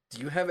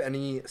 do you have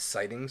any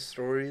sighting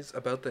stories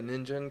about the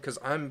Ningen? Because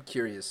I'm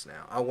curious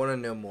now. I want to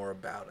know more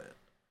about it.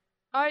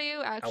 Are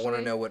you I want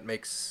to actually? know what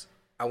makes.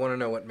 I want to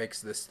know what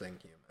makes this thing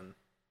human.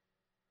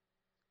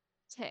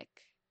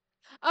 Tick.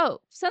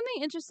 Oh,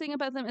 something interesting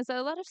about them is that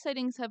a lot of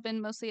sightings have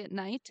been mostly at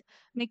night,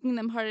 making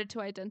them harder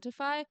to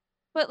identify.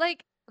 But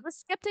like the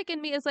skeptic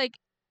in me is like,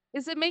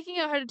 is it making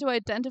it harder to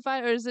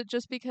identify, or is it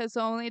just because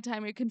the only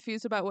time you're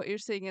confused about what you're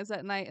seeing is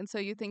at night, and so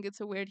you think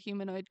it's a weird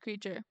humanoid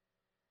creature?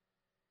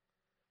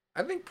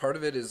 I think part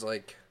of it is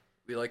like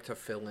we like to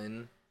fill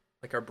in,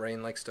 like our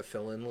brain likes to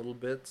fill in little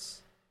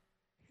bits,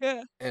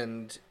 Yeah.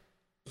 and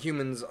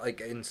humans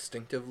like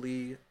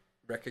instinctively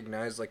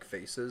recognize like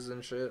faces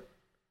and shit,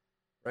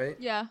 right?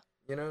 Yeah.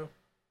 You know.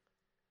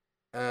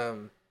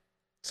 Um,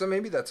 so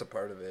maybe that's a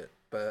part of it,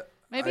 but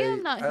Maybe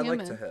I'm I not I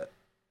like to human hit.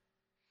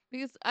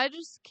 because I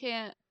just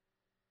can't.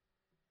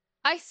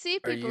 I see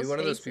Are you people's one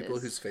of those people faces.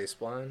 who's face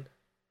blind?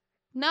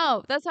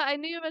 No, that's how I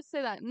knew you were about to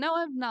say that. No,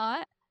 I'm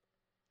not.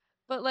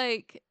 But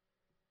like,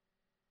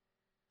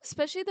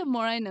 especially the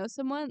more I know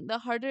someone, the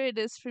harder it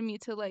is for me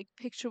to like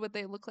picture what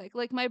they look like.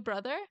 Like my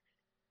brother,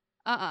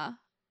 uh-uh.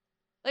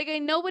 Like I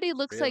know what he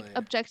looks like Really?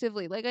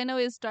 objectively. Like I know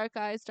his dark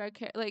eyes, dark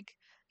hair. Like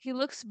he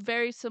looks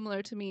very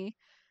similar to me.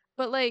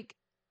 But like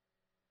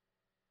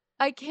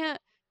I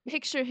can't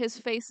picture his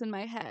face in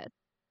my head.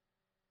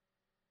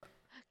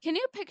 Can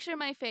you picture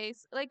my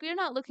face? Like you're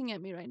not looking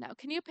at me right now.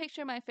 Can you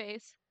picture my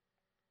face?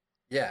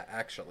 Yeah,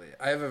 actually,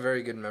 I have a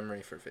very good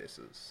memory for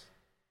faces.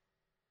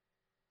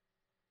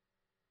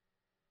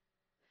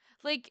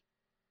 Like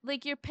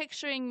like you're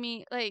picturing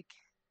me like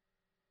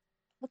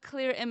a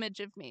clear image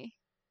of me.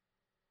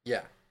 Yeah,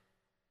 it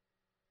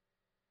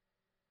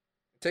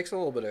takes a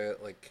little bit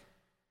of like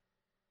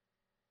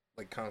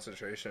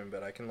concentration,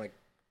 but I can like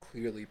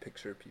clearly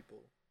picture people.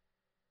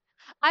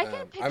 I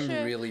can I'm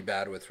picture, really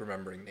bad with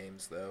remembering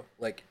names though.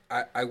 Like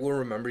I will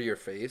remember your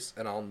face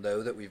and I'll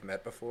know that we've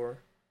met before,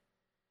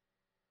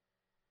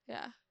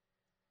 yeah.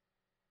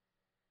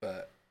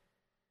 but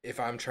if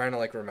I'm trying to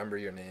like remember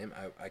your name,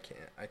 I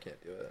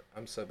can't do it.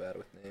 I'm so bad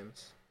with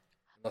names.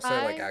 Unless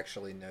I like I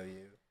actually know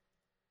you.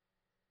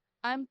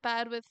 I'm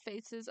bad with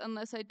faces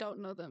unless I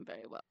don't know them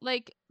very well.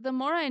 Like the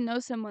more I know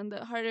someone,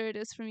 the harder it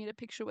is for me to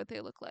picture what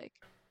they look like.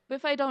 But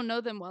if I don't know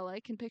them well, I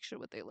can picture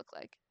what they look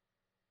like.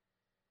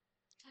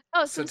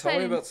 Oh, So some tell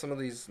me sightings. about some of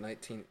these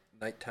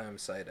nighttime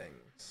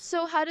sightings.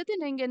 So how did the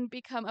Ningen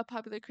become a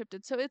popular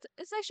cryptid? So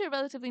it's actually a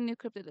relatively new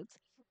cryptid. It's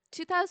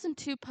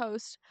 2002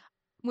 post,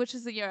 which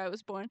is the year I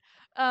was born.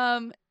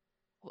 Um,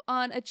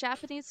 on a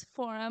Japanese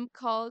forum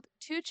called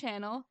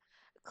 2Channel,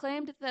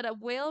 claimed that a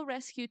whale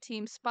rescue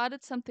team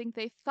spotted something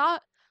they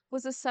thought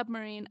was a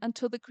submarine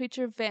until the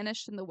creature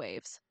vanished in the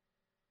waves.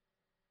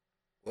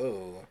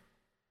 Whoa.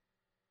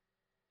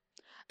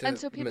 And To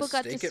so people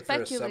got to mistake it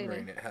for a speculating.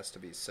 submarine, it has to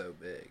be so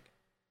big.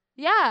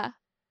 Yeah,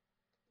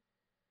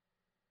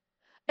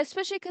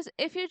 especially because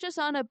if you're just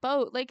on a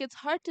boat, like it's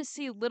hard to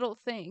see little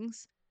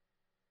things.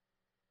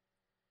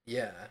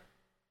 Yeah.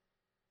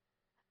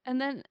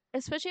 And then,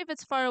 especially if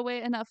it's far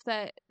away enough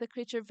that the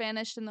creature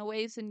vanished in the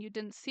waves and you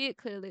didn't see it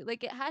clearly,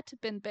 like it had to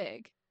been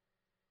big.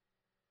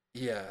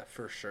 Yeah,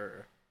 for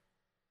sure.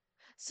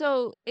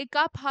 So it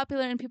got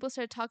popular and people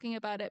started talking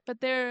about it.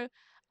 But there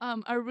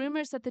are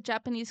rumors that the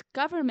Japanese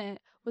government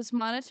was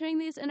monitoring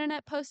these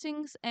internet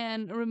postings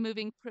and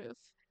removing proof.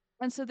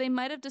 And so they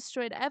might have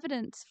destroyed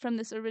evidence from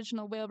this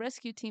original whale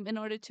rescue team in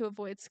order to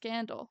avoid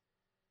scandal.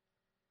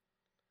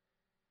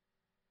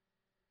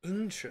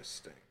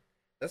 Interesting.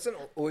 That's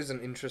always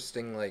an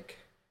interesting like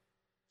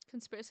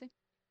Conspiracy.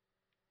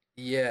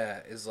 yeah,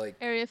 is like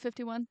Area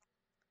 51.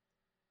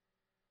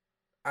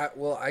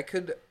 I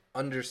could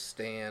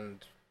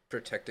understand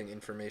protecting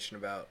information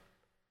about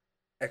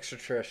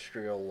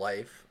extraterrestrial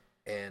life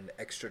and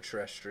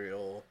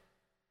extraterrestrial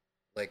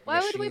like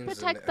Why would we machines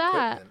and protect that?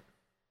 equipment.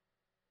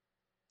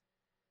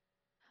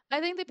 I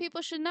think that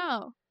people should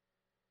know.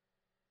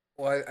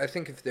 Well, I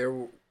think if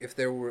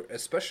there were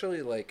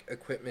especially like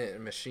equipment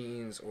and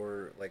machines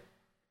or like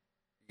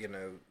you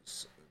know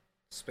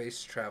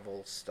space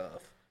travel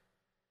stuff,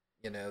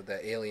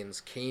 that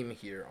aliens came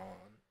here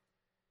on.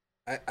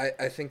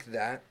 I think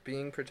that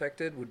being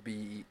protected would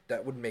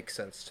make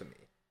sense to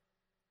me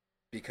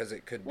because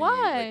it could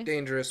be like Why?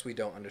 dangerous. We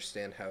don't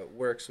understand how it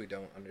works. We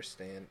don't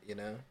understand.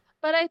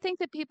 But I think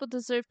that people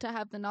deserve to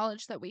have the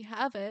knowledge that we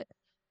have it.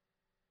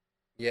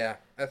 Yeah,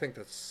 I think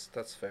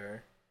that's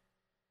fair.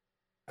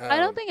 I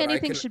don't think But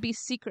anything should be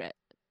secret.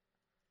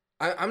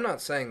 I'm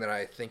not saying that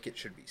I think it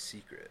should be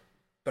secret,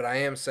 but I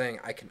am saying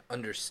I can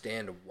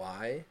understand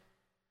why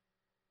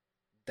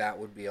that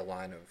would be a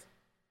line of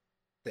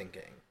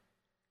thinking.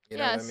 You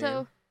know Yeah, what I mean?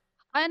 so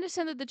I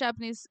understand that the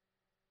Japanese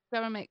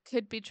government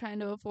could be trying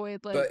to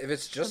avoid like But if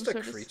it's some just a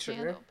sort of creature,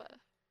 scandal, but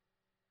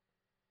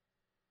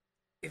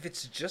if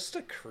it's just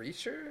a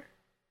creature,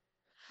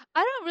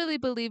 I don't really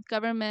believe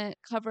government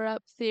cover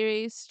up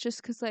theories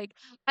just cuz like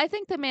I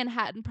think the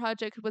Manhattan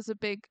Project was a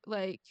big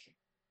like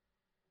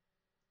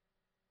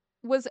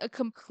was a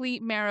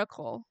complete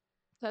miracle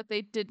that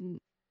they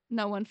didn't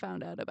no one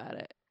found out about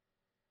it.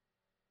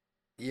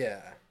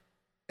 yeah.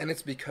 And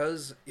it's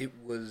because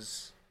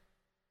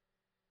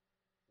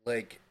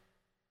like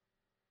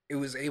it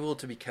was able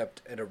to be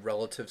kept at a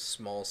relative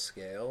small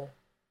scale.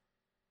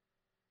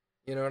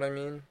 You know what I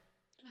mean?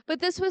 But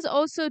this was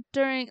also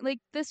during like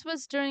this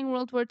was during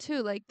World War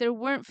II. Like there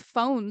weren't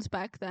phones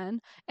back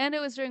then, and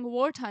it was during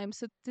wartime,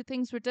 so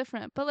things were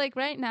different. But like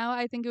right now,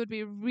 I think it would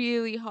be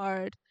really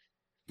hard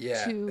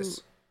Yeah, to.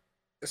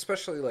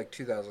 especially like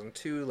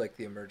 2002, like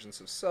the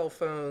emergence of cell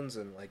phones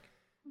and like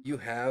you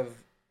have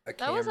a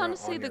That was camera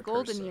honestly on the your golden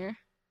person. year.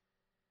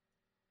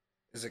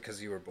 Is it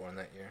because you were born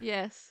that year?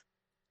 Yes,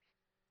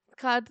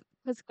 God,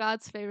 because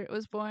God's favorite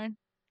was born.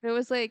 There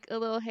was like a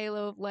little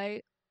halo of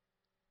light.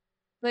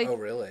 Oh, Like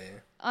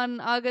really? on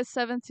August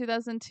 7th,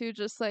 2002,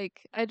 just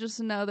like I just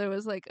know there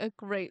was like a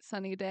great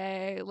sunny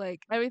day.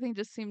 Like everything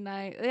just seemed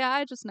nice. Yeah,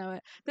 I just know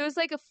it. There was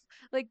like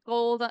like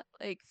gold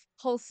like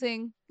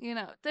pulsing.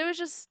 There was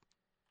just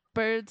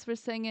birds were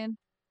singing.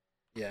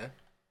 Yeah.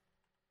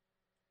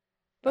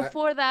 I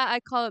Before that, I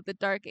call it the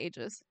Dark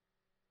Ages.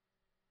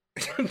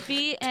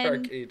 B Dark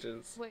N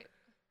Ages. wait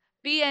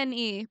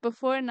BNE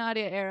before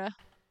Nadia era.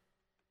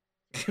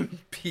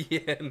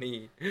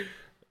 PNE.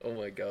 Oh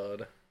my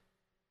god.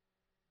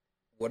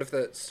 What if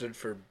that stood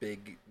for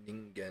Big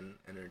Ningen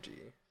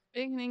Energy?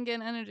 Big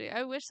Ningen energy.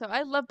 I wish so.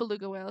 I love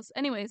beluga whales.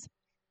 Anyways,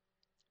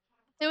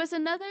 there was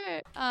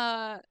another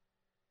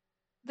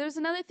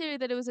theory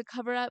that it was a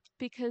cover up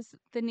because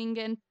the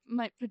Ningen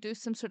might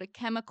produce some sort of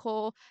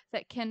chemical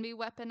that can be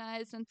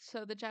weaponized, and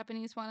so the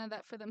Japanese wanted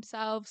that for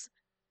themselves.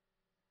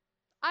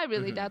 I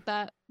really Mm-hmm. doubt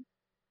that.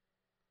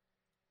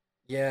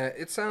 Yeah,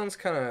 it sounds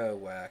kind of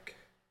whack.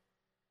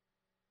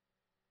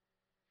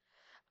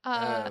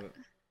 Uh, Um,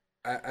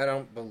 I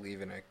don't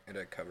believe in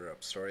a cover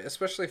up story,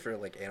 especially for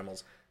like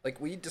animals. Like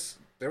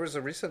there was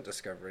a recent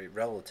discovery,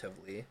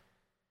 relatively,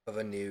 of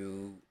a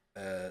new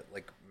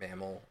like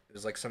mammal. It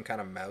was like some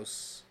kind of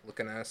mouse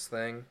looking ass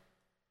thing.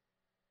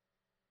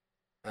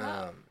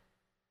 oh, Um,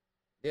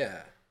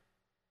 yeah.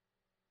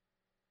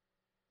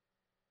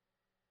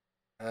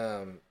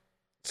 Um,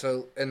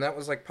 so and that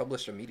was like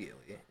published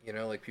immediately. You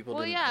know, like people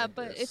well, didn't yeah, hide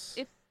but this.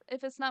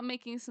 if it's not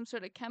making some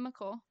sort of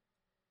chemical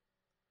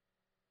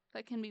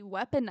that can be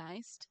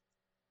weaponized,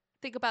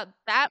 think about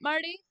that,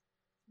 Marty.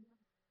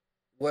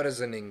 What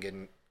is an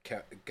ingen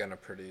gonna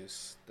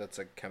produce that's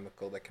a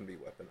chemical that can be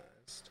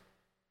weaponized?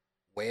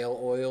 Whale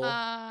oil?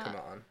 Uh, Come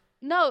on.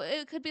 no,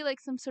 it could be like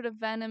some sort of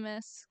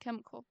venomous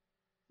chemical.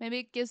 Maybe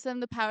it gives them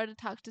the power to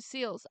talk to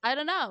seals. I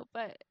don't know,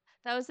 but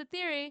that was the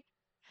theory.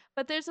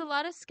 But there's a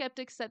lot of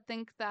skeptics that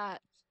think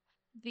that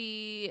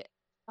the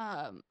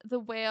the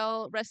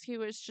whale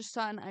rescuers just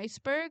saw an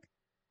iceberg.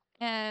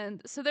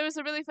 And so there was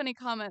a really funny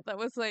comment that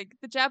was like,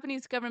 the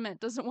Japanese government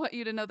doesn't want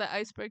you to know that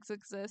icebergs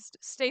exist.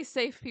 Stay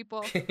safe,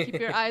 people. Keep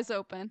your eyes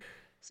open.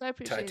 So I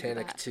appreciated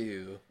Titanic that.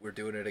 2, we're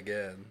doing it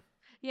again.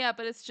 Yeah,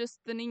 but it's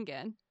just the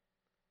Ningen.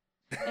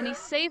 And he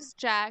saves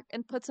Jack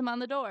and puts him on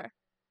the door.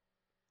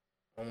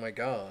 Oh my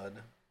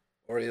god.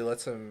 Or he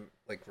lets him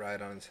like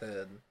ride on his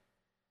head.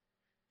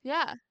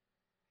 Yeah.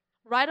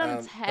 Right on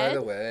its By head?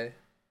 the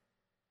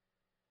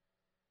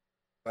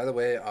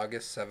way,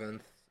 August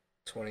 7th,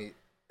 20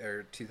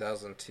 or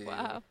 2002,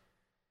 Wow.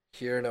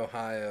 here in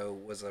Ohio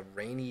was a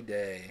rainy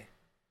day.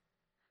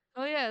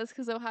 Oh yeah, it's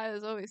because Ohio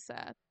is always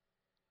sad.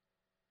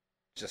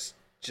 Just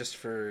just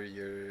for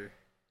your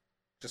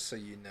just so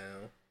you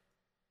know,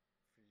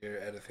 for your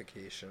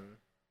edification.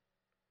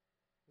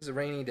 It was a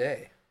rainy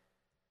day.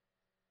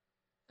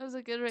 It was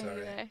a good rainy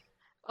Sorry. day.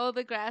 Oh,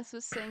 the grass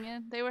was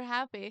singing. They were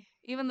happy.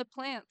 Even the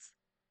plants.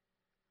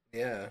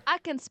 Yeah. I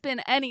can spin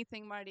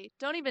anything, Marty.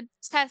 Don't even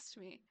test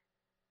me.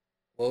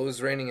 Well, it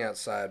was raining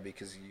outside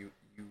because you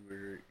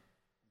were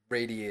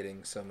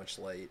radiating so much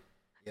light,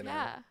 you know?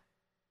 Yeah.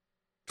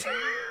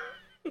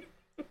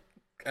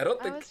 I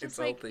don't I think was it's just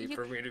like, healthy you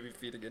for me to be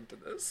feeding into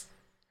this.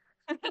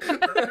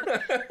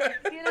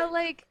 you know,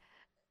 like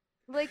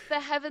the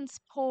heavens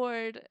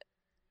poured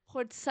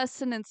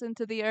sustenance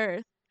into the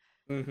earth.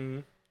 Mm-hmm.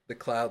 The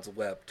clouds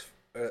wept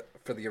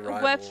for the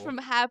Wept arrival from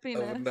of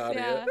happiness.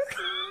 Nadia.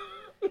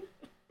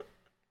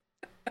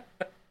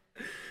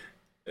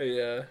 Yeah.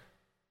 Yeah.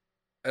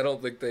 I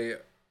don't think they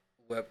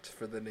wept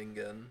for the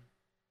Ningen.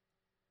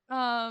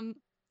 Um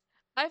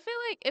I feel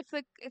like if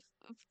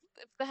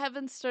the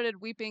heavens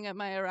started weeping at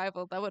my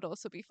arrival, that would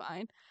also be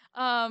fine.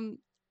 Um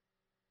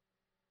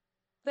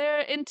There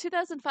in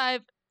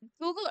 2005,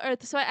 Google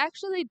Earth. So I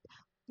actually,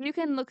 you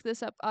can look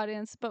this up,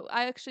 audience, but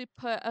I actually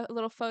put a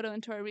little photo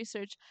into our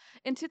research.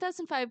 In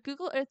 2005,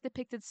 Google Earth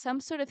depicted some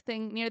sort of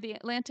thing near the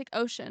Atlantic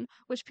Ocean,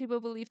 which people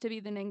believe to be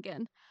the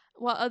Ningen,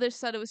 while others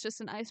thought it was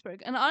just an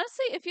iceberg. And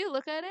honestly, if you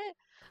look at it,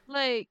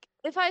 like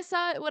if I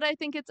saw it, would I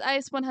think it's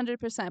ice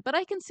 100%? But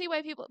I can see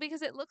why people,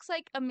 because it looks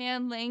like a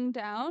man laying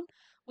down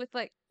with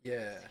like,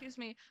 Yeah. excuse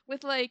me,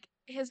 with like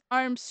his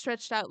arms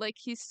stretched out like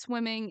he's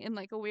swimming in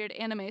like a weird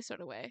anime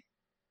sort of way.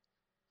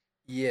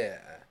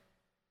 Yeah.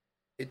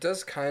 It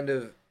does kind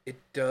of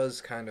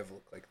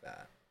look like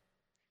that.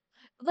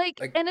 Like,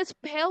 Like and it's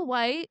pale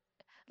white.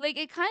 Like,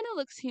 it kind of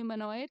looks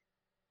humanoid,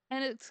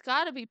 and it's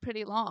got to be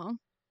pretty long.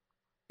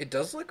 it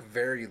does look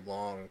very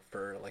long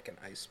for like an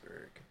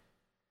iceberg.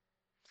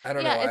 I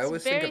don't Yeah, know. I it's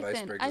always think very of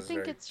thin. icebergs I as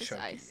think very it's just chunky.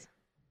 ice.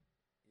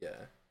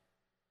 Yeah.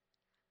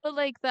 But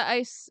like the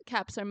ice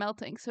caps are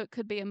melting, so it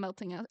could be a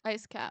melting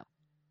ice cap.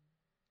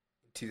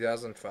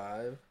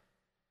 2005.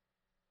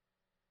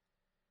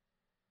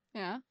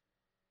 Yeah.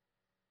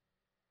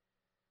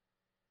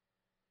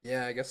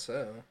 Yeah, I guess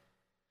so.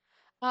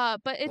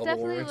 But it Global definitely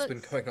warming's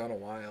been looks. going on a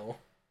while.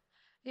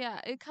 Yeah,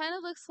 it kind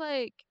of looks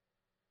like.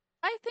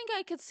 I think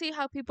I could see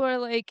how people are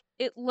like,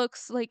 it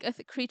looks like a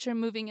creature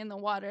moving in the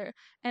water,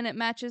 and it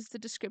matches the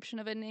description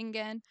of a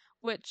Ningen,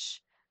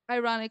 which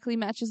ironically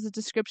matches the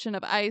description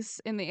of ice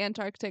in the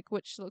Antarctic,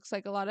 which looks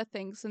like a lot of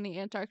things in the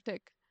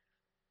Antarctic.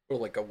 Or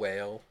like a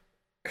whale.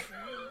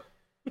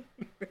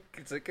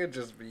 Cause it could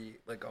just be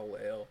like a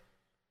whale.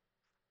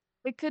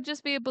 It could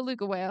just be a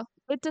beluga whale.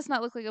 It does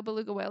not look like a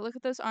beluga whale. Look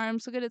at those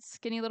arms. Look at its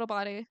skinny little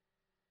body.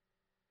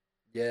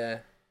 Yeah.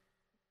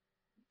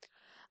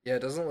 Yeah, it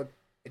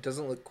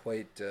doesn't look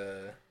quite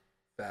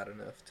fat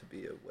enough to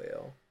be a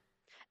whale.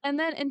 And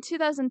then in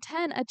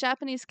 2010, a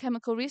Japanese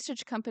chemical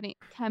research company,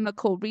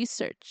 chemical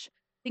research,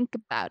 think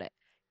about it,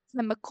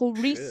 chemical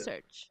Shit.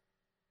 research,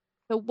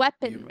 the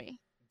You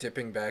weaponry,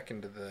 dipping back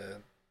into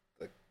the,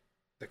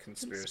 the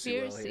conspiracy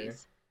well here.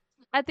 conspiracies.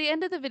 At the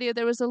end of the video,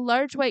 there was a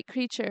large white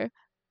creature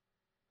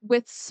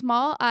with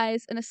small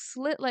eyes and a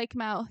slit like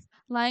mouth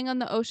lying on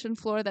the ocean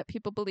floor that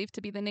people believe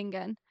to be the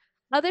Ningen.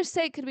 Others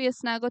say it could be a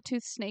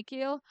snaggletooth snake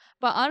eel,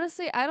 but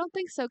honestly, I don't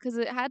think so because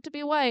it had to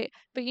be white.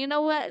 But you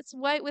know what? It's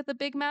white with a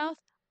big mouth?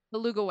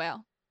 Beluga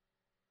whale.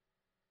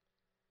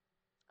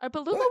 Are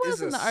beluga What is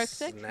whales a in the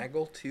Arctic?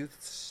 snaggletooth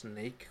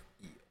snake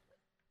eel?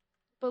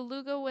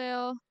 Beluga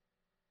whale,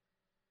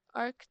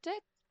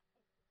 Arctic.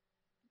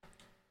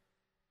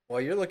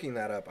 While you're looking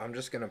that up, I'm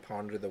just gonna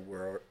ponder the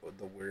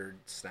word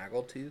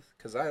snaggletooth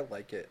because I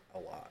like it a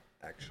lot,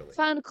 actually.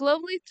 Found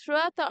globally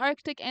throughout the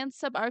Arctic and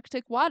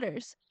subarctic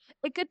waters.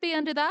 It could be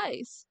under the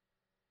ice.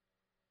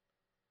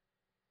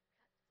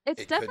 It's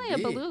It could definitely a be.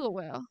 beluga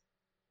whale.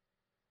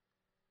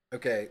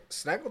 Okay,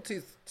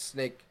 snaggletooth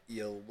snake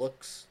eel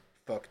looks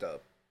fucked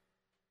up.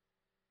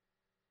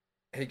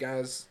 Hey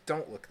guys,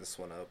 don't look this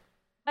one up.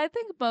 I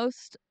think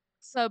most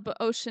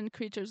sub-ocean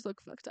creatures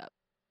look fucked up.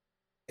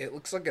 It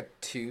looks like a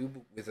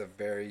tube with a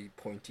very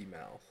pointy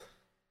mouth.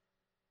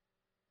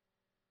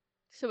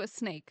 So a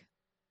snake.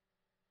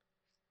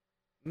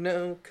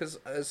 No, because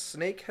a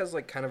snake has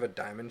like kind of a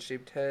diamond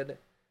shaped head.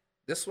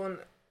 This one,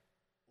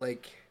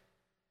 like,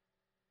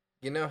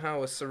 you know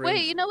how a Wait,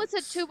 syringe you know what's a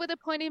looks. tube with a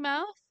pointy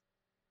mouth?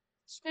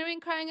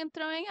 Screaming, crying, and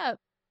throwing up.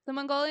 The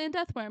Mongolian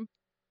deathworm.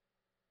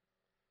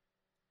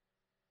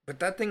 But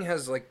that thing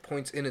has like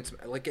points in its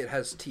like it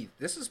has teeth.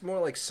 This is more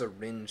like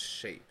syringe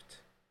shaped.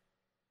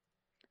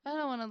 I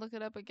don't want to look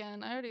it up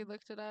again. I already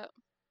looked it up.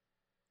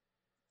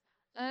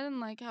 I didn't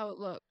like how it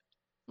looked.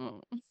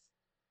 Mm.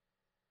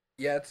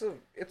 Yeah, it's a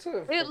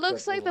It fucked looks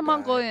up like little the guy.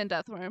 Mongolian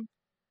deathworm,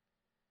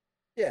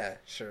 Yeah,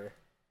 sure.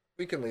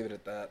 We can leave it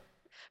at that.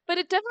 but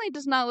it definitely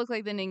does not look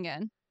like the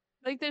Ningen.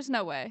 Like, there's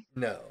no way.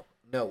 No,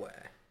 no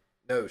way.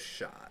 No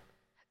shot.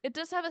 It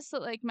does have a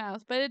slit-like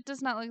mouth, but it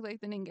does not look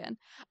like the Ningen.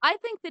 I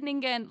think the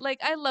Ningen, like,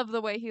 I love the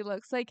way he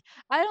looks. Like,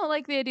 I don't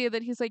like the idea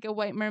that he's like a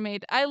white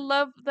mermaid. I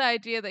love the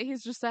idea that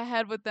he's just a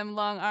head with them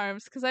long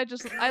arms because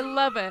I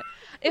love it.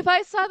 If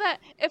I saw that,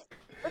 if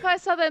I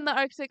saw that in the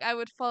Arctic, I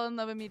would fall in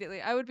love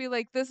immediately. I would be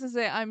like, this is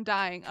it, I'm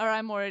dying, or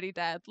I'm already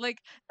dead. Like,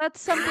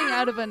 that's something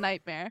out of a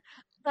nightmare.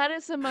 That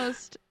is the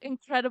most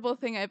incredible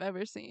thing I've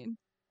ever seen.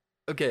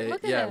 Okay,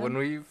 Look at yeah, him. when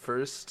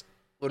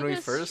Look at we his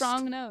first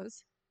strong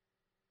nose.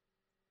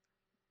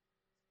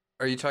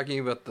 are you talking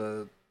about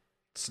the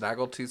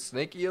snaggletooth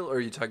snake eel or are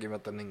you talking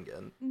about the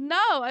ningen? No,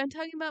 I'm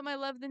talking about my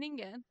love the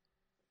Ningen.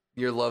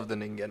 You love the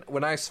ningen.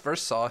 When I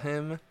first saw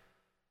him,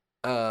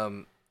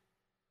 um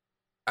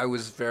I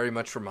was very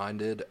much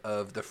reminded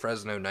of the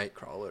Fresno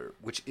Nightcrawler,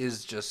 which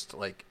is just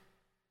like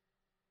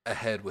a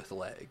head with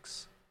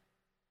legs.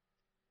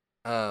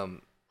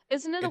 Um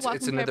Isn't it a it's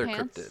walking pair of another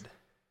pants? cryptid.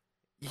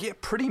 Yeah,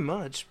 pretty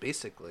much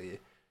basically.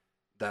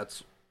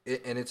 That's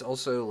it, and it's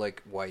also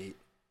like white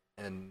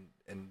and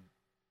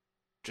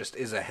just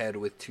is a head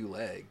with two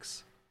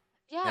legs.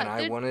 Yeah, And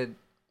I wanted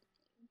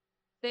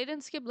they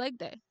didn't skip leg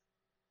day.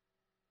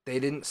 they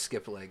didn't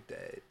skip leg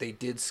day. They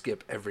did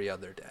skip every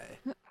other day.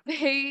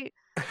 They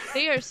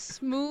they are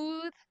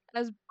smooth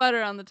as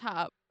butter on the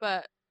top,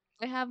 but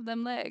they have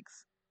them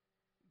legs.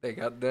 They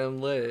got them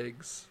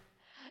legs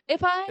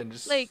If I and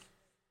just like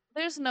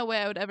there's no way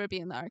I would ever be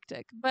in the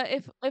Arctic. But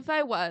if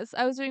I was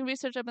doing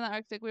research up in the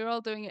Arctic, we were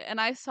all doing it and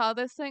I saw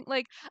this thing,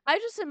 like I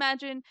just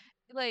imagine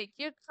like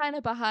you're kind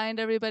of behind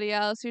everybody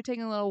else, you're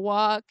taking a little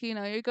walk,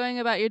 you're going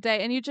about your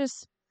day and you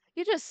just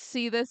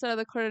see this out of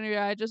the corner of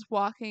your eye just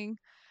walking.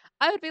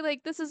 I would be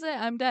like, this is it,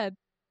 I'm dead.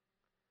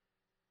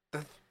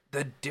 the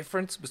the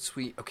difference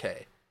between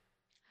okay,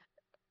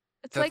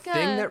 It's the like thing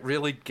a that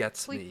really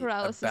gets sleep me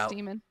paralysis about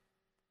demon.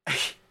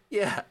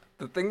 yeah,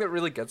 the thing that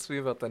really gets me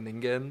about the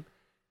Ningen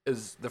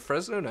is the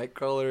Fresno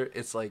Nightcrawler.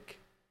 It's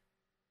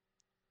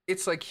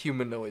like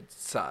humanoid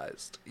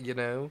sized, you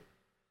know.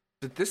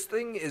 But this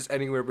thing is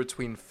anywhere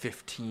between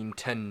 15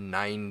 to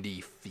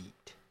 90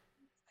 feet.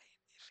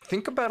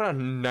 Think about a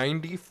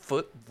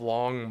 90-foot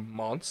long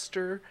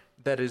monster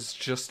that is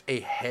just a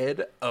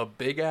head, a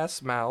big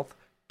ass mouth,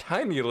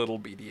 tiny little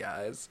beady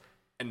eyes,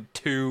 and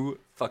two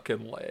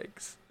fucking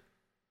legs.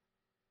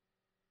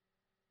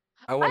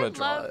 I want I to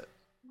draw love it.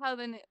 how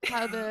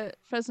the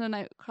Fresno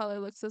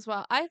Nightcrawler looks as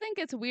well. I think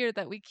it's weird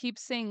that we keep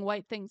seeing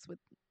white things with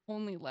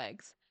only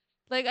legs.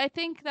 Like I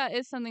think that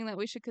is something that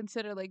we should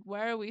consider. Like,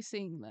 where are we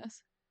seeing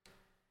this?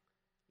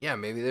 Yeah,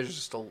 maybe there's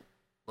just a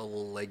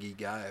little leggy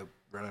guy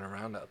running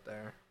around out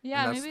there, and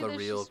Yeah, that's maybe the there's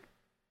real. just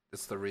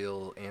It's the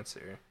real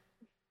answer.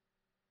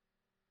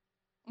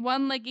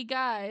 one-leggy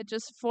guy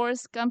just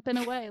Forrest Gumping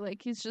away,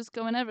 like he's just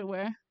going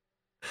everywhere.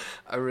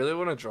 I really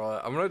want to draw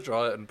it. I'm gonna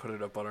draw it and put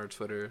it up on our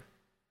Twitter.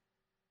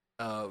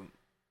 Um,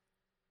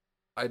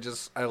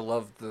 I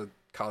love the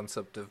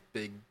concept of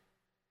big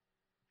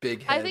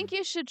I head, think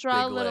you should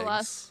draw big Little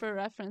Us legs. for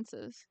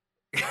references.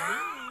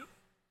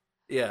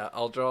 Yeah,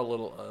 I'll draw a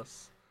little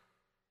us.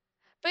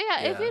 But yeah,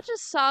 if Yeah. you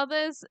just saw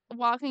this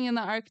walking in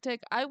the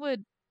Arctic, I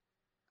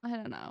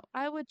don't know.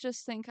 I would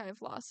just think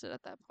I've lost it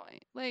at that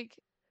point. Like,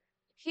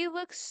 he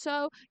looks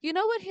so. You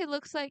know what he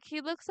looks like?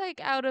 He looks like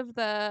out of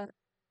the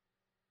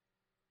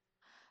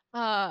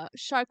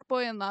Shark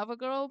Boy and Lava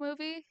Girl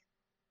movie.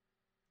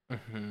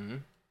 Mm-hmm.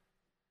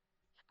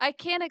 I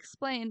can't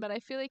explain, but I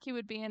feel like he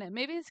would be in it.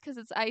 Maybe it's because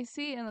it's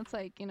icy and it's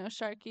like,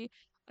 sharky.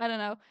 I don't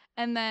know.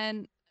 And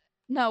then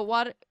no,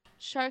 water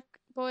Shark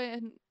Boy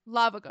and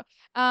Lava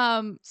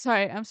Girl.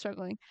 Sorry, I'm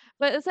struggling.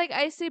 But it's like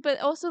icy, but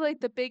also like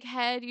the big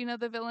head,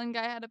 the villain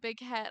guy had a big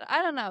head.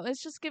 I don't know.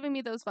 It's just giving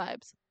me those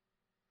vibes.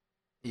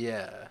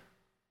 Yeah.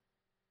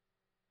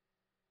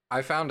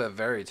 I found a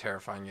very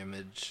terrifying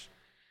image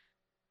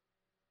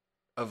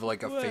of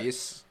like a What?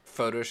 face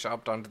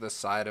photoshopped onto the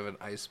side of an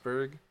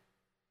iceberg.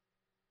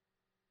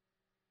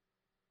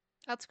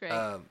 That's great.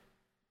 Um,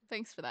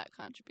 Thanks for that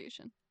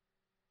contribution.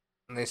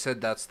 and they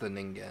said that's the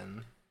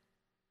Ningen.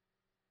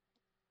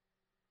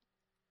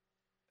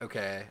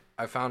 Okay,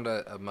 I found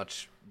a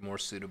much more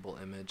suitable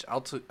image.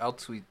 I'll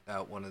tweet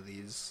out one of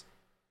these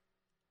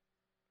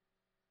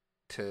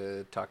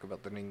to talk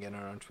about the Ningen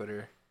on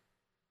Twitter.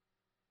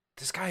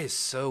 This guy is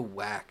so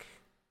whack.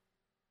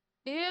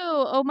 Ew.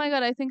 Oh my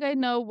god, I think I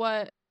know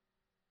what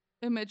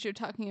image you're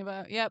talking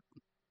about. Yep.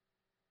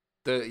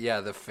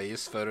 The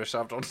face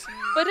photoshopped on.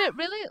 But it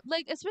really,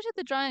 like, especially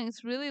the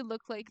drawings really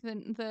look like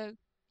the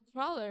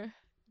crawler.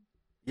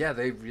 Yeah,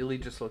 they really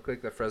just look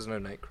like the Fresno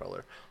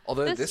Nightcrawler.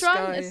 Although This this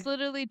drawing is guy,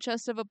 literally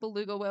just of a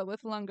beluga whale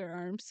with longer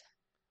arms.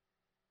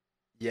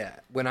 yeah,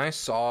 when I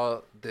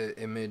saw the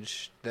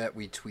image that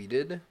we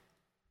tweeted,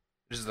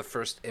 this is the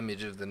first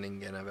image of the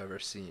Ningen I've ever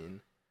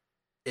seen.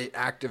 It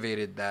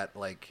activated that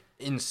like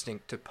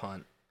instinct to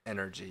punt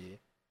energy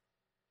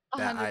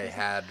that I 100%.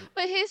 had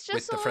But he's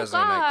just with a the little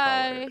Fresno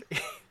Nightcrawler. guy.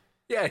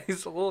 Yeah,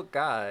 he's a little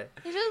guy,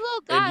 He's just a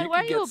little and guy. you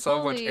Why are could you get a so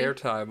much bully?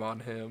 airtime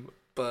on him.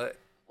 But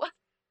What?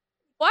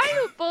 Why are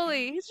you a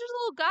bully? He's just a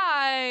little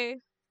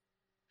guy.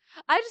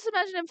 I just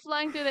imagine him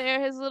flying through the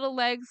air, his little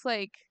legs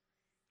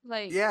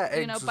yeah,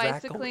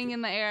 bicycling exactly.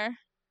 in the air.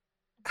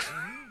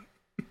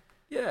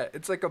 Yeah,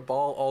 it's like a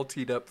ball all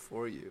teed up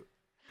for you.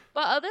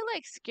 But other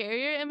like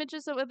scarier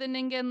images of what the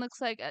Ningen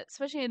looks like,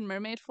 especially in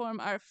mermaid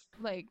form, are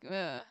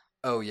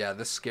Oh yeah,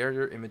 the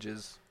scarier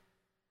images.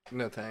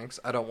 No thanks.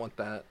 I don't want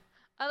that.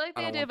 I like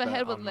I the don't idea of want a that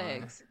head with on my.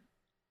 legs.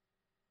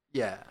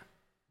 Yeah,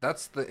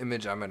 that's the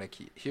image I'm gonna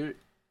keep.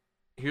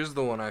 Here's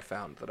the one I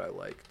found that I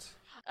liked.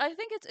 I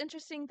think it's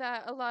interesting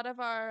that a lot of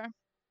our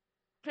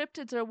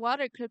cryptids are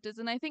water cryptids,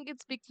 and I think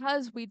it's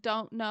because we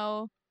don't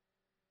know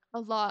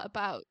a lot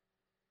about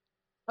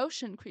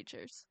ocean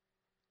creatures.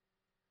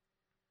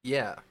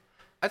 Yeah,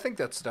 I think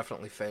that's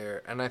definitely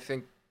fair, and I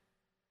think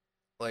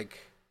like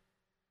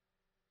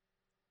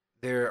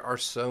there are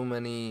so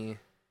many.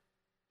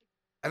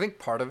 I think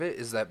part of it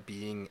is that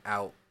being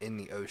out in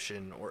the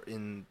ocean or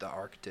in the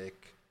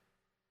Arctic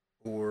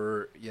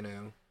or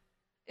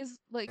Is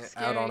like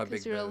out scary on a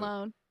because big you're boat.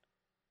 alone.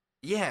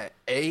 Yeah,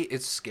 A,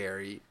 it's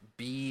scary.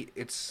 B,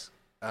 it's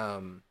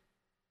um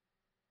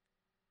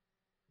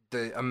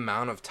the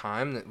amount of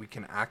time that we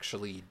can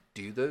actually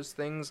do those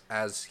things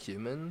as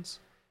humans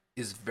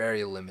is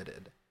very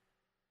limited.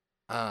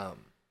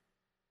 Um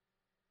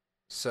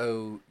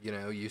so,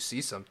 you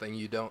see something,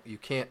 you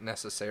can't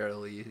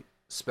necessarily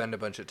spend a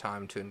bunch of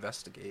time to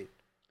investigate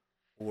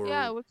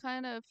Yeah, or we're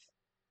kind of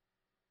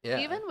yeah,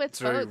 even with it's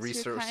very boats,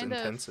 resource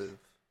intensive.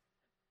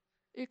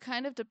 you're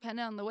kind of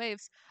dependent on the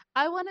waves.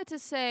 I wanted to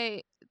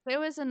say there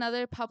was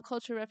another pop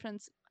culture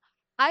reference.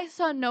 I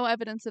saw no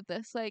evidence of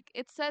this. Like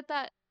it said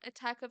that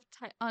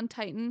on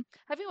Titan.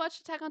 Have you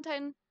watched Attack on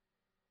Titan?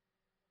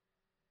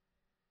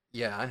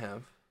 Yeah, I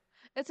have.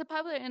 It's a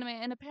popular anime,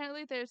 and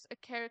apparently there's a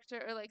character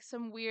or like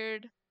some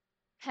weird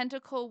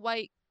tentacle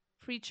white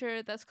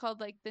creature that's called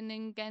like the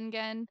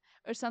Ningen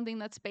or something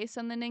that's based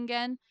on the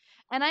Ningen.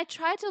 And I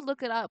tried to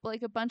look it up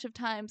like a bunch of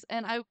times,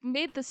 and I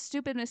made the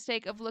stupid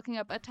mistake of looking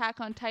up Attack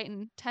on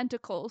Titan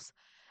tentacles,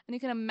 and you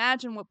can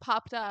imagine what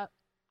popped up.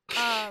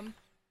 Um,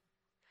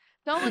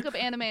 don't look up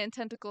anime and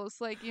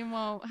tentacles, like you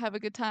won't have a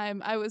good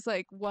time. I was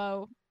like,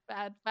 whoa,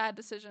 bad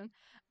decision.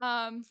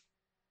 Um,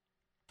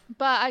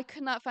 but I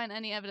could not find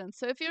any evidence.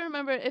 So if you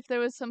remember if there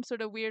was some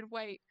sort of weird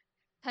white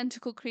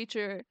tentacle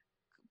creature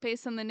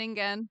based on the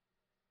Ningen,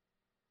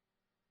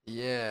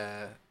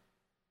 Yeah.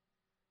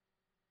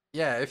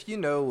 Yeah, if you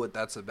know what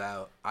that's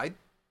about.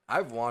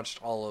 I've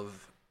watched all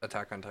of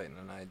Attack on Titan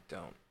and I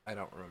don't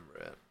remember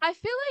it. I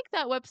feel like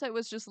that website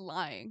was just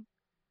lying.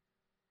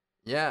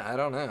 Yeah, I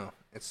don't know.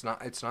 It's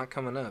not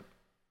coming up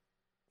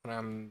when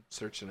I'm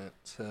searching it.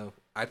 So,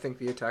 I think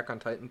the Attack on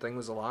Titan thing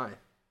was a lie.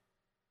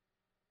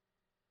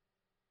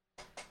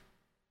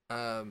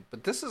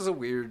 But this is a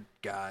weird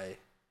guy.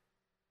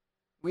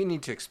 We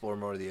need to explore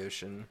more of the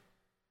ocean.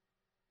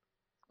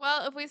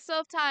 Well, if we still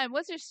have time,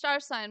 what's your star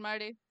sign,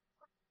 Marty?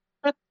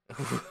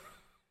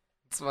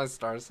 It's my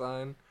star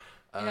sign.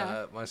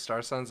 Yeah, My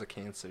star sign's a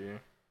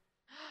Cancer.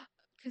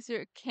 because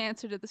you're a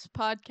cancer to this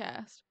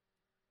podcast.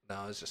 No,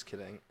 I was just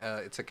kidding.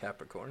 It's a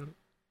Capricorn.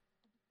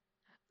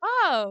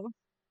 Oh,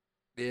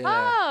 Yeah,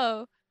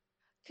 oh,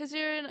 because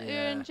you're in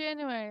yeah.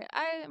 January.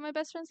 My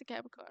best friend's a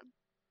Capricorn.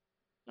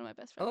 One of my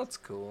best Oh, friends. that's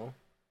cool.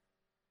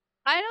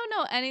 I don't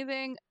know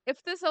anything.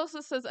 If this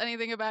also says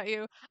anything about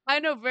you, I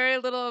know very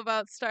little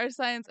about star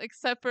signs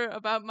except for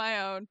about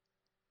my own.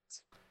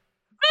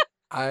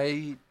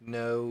 I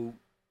know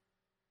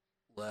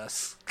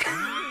less.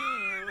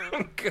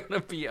 I'm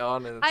gonna be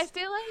I honest.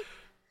 feel like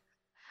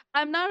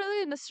I'm not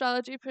really an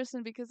astrology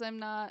person because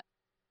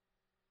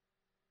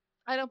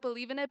I don't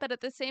believe in it, but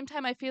at the same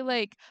time I feel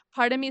like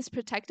part of me is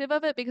protective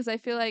of it because I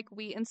feel like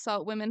we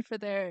insult women for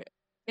their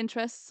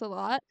interests a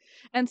lot.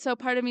 And so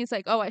part of me is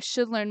like, oh, I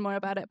should learn more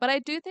about it. But I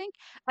do think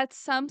at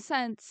some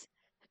sense,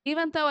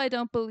 even though I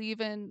don't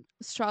believe in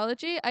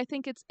astrology, I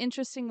think it's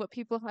interesting what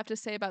people have to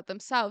say about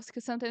themselves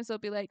because sometimes they'll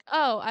be like,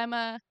 "Oh, I'm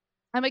a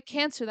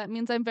Cancer. That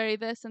means I'm very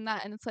this and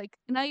that." And it's like,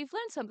 now you've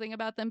learned something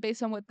about them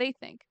based on what they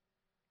think.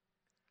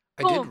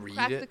 I did Boom,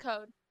 read crack the it.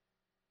 code.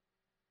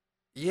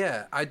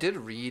 Yeah, I did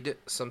read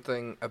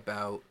something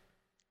about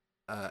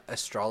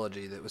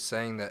astrology that was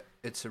saying that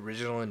its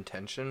original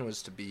intention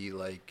was to be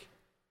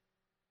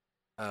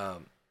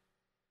um,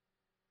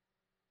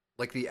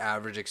 like the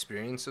average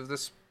experience of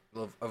this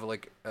of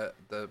like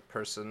the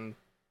person,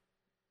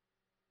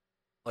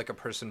 like a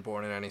person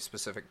born in any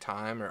specific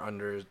time or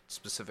under a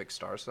specific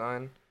star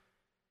sign,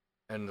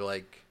 and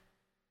like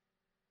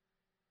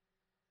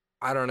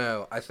I don't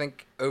know. I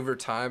think over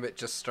time it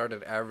just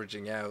started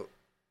averaging out.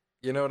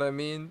 You know what I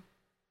mean?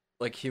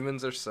 Like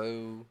humans are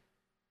so.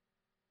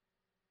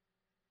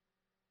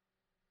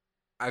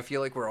 I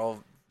feel like we're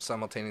all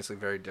simultaneously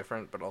very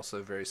different, but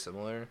also very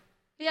similar.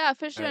 Yeah,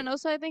 for sure. I, And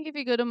also, I think if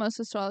you go to most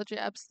astrology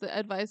apps, the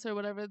advice or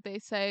whatever they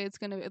say,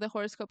 the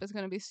horoscope is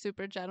gonna be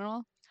super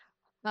general.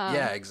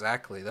 yeah, Um,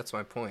 exactly. That's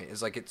my point.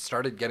 Is like it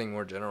started getting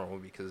more general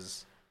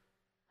because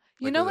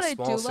you like know with a what I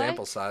small do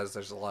sample like? size,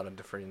 there's a lot of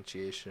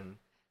differentiation.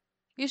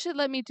 You should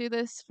let me do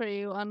this for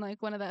you on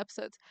like one of the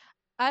episodes.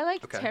 I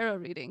like Okay. tarot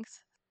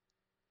readings.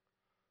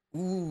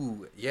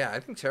 Ooh, yeah. I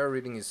think tarot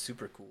reading is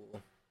super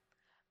cool.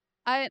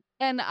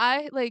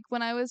 I like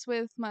when I was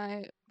with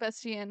my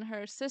bestie and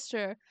her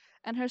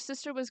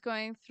sister was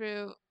going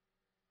through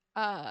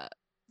uh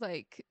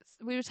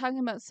we were talking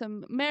about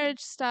some marriage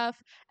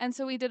stuff, and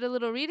so we did a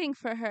little reading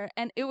for her,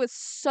 and it was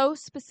so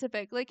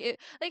specific. Like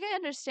I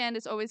understand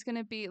it's always going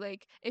to be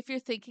like if you're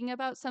thinking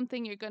about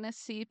something you're going to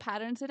see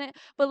patterns in it,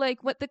 but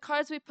like what the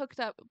cards we picked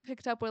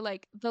up were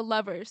like the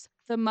lovers,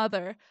 the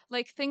mother,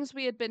 like things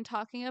we had been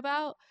talking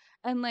about.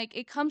 And like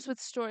it comes with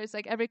stories,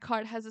 like every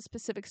card has a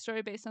specific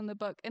story based on the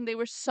book, and they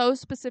were so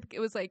specific it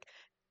was like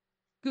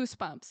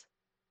goosebumps.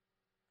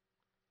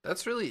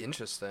 That's really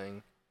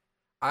interesting.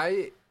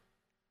 I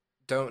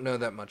don't know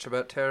that much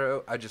about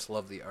tarot. I just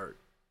love the art.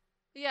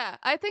 Yeah,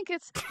 I think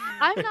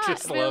I'm I not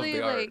just love really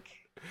the art. like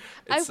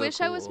I It's so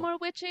wish I was cool. more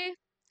witchy.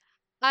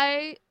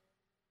 I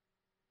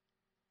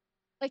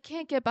I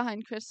can't get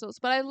behind crystals,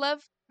 but I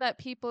love that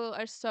people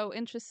are so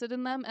interested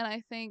in them, and I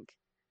think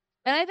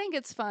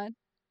it's fun.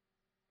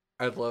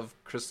 I love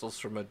crystals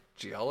from a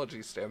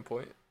geology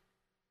standpoint.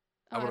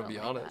 Oh, I'm I gonna don't be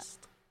like that.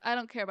 honest. I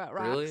don't care about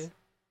rocks. Really?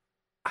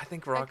 I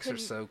think I rocks are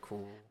couldn't so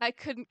cool. I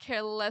couldn't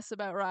care less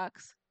about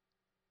rocks.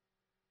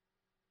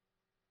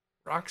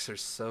 Rocks are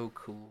so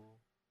cool.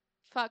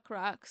 Fuck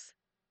rocks.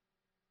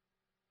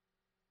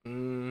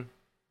 Mm,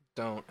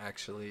 don't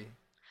actually.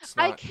 It's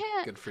I not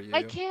can't good for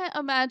I you. can't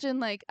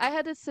imagine like I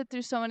had to sit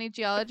through so many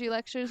geology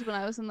lectures when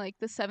I was in like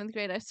the 7th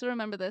grade. I still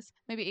remember this,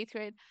 maybe 8th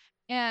grade.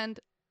 And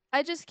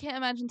I just can't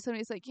imagine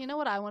somebody's like, "You know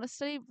what I want to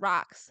study?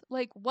 Rocks."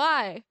 Like,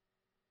 why?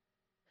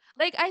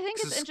 Like, I think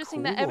This it's is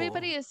interesting that cool.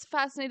 everybody is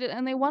fascinated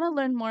and they want to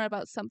learn more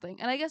about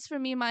something. And I guess for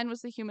me, mine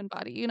was the human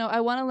body.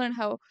 I want to learn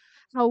how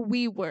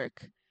we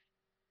work,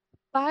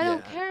 but I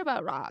don't Yeah, care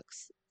about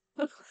rocks.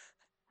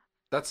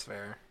 that's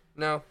fair.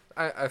 No,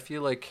 I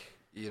feel like,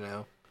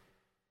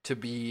 to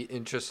be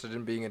interested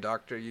in being a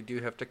doctor, you do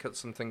have to cut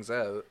some things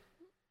out,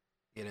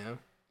 you know?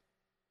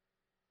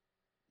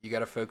 You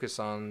gotta focus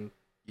on,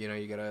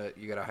 you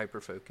gotta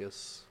hyper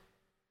focus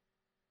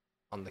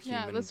on the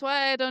Yeah, human that's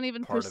why I don't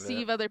even part of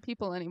it. perceive other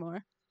people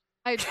anymore.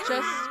 I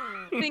just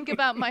think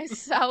about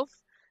myself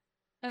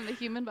and the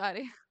human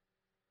body.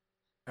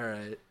 All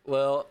right.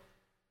 Well,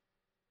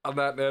 on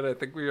that note, I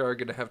think we are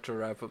gonna have to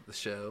wrap up the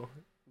show.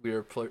 We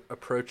are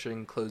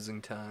approaching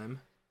closing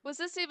time. Was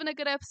this even a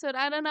good episode?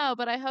 I don't know,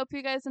 but I hope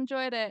you guys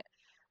enjoyed it.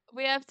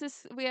 We have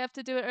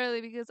to do it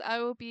early because I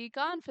will be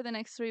gone for the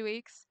next 3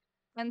 weeks.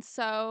 And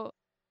so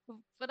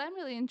but I'm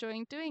really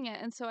enjoying doing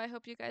it, and so I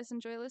hope you guys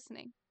enjoy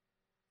listening.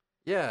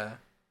 Yeah,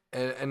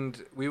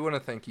 and we want to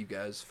thank you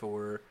guys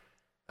for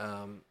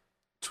um,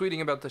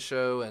 tweeting about the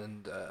show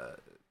and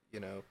you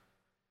know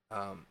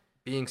um,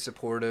 being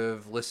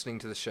supportive, listening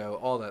to the show,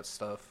 all that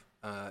stuff.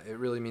 It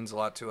really means a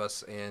lot to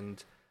us,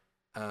 and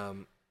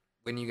um,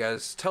 when you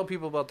guys tell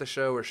people about the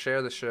show or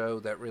share the show,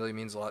 that really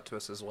means a lot to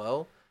us as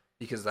well,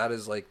 because that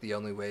is like the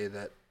only way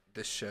that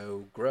this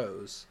show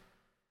grows.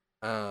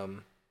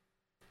 Um,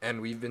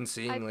 and we've been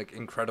I seeing like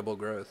incredible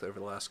growth over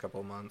the last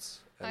couple of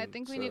months, I and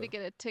think we need to so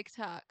get a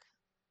TikTok.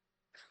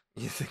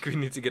 you think we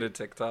need to get a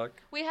TikTok?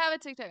 We have a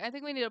TikTok. I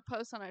think we need to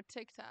post on our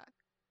TikTok.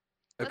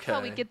 That's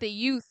how we Okay, get the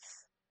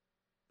youth.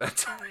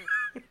 that's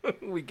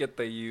we get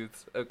the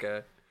youth.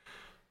 Okay.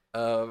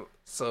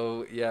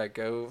 So yeah,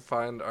 go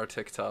find our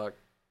TikTok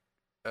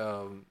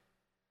um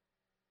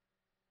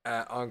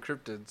at on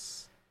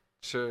cryptids.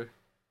 Sure.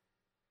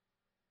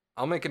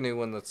 I'll make a new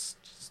one that's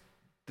just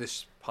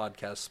this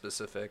podcast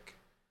specific.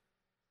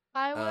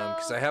 I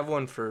Because will. I have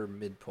one for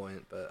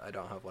midpoint, but I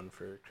don't have one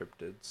for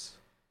cryptids.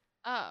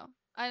 Oh.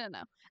 I don't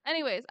know.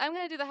 Anyways, I'm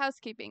going to do the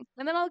housekeeping,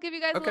 and then I'll give you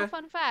guys a little Okay.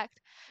 fun fact.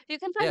 You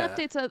can find Yeah.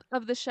 updates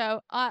of the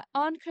show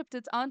on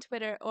Cryptids on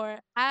Twitter or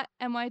at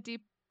MYD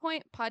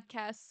Point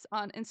Podcasts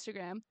on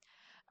Instagram.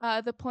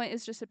 The point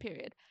is just a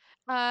period.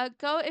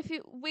 Go if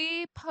you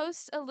we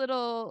post a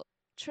little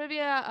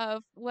trivia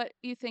of what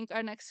you think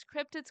our next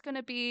cryptid's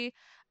gonna be.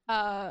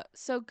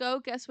 So go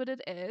guess what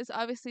it is.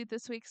 Obviously,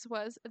 this week's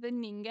was the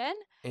Ningen.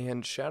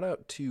 And shout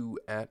out to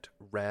at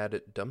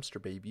Rad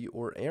Dumpster Baby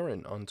or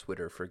Aaron on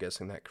Twitter for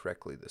guessing that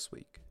correctly this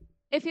week.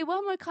 If you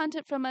want more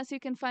content from us, you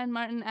can find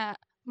Martin at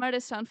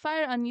Martist on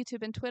Fire on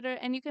YouTube and Twitter,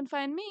 and you can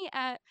find me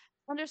at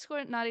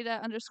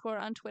 _Nadida_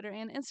 on Twitter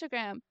and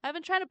Instagram. I've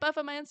been trying to buff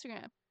up my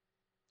Instagram.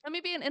 Let me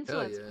be an Hell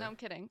influencer. No, yeah. I'm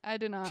kidding. I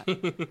do not.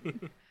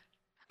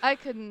 I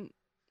couldn't.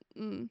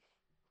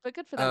 But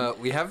good for them.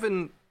 We have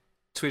been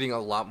tweeting a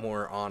lot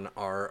more on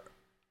our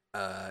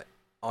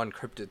on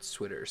Cryptid's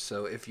Twitter.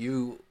 So if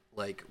you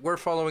were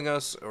following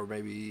us, or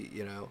maybe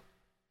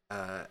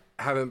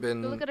haven't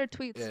been Go look at our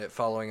tweets.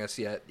 following us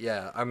yet,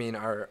 yeah, I mean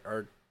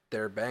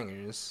they're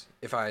bangers.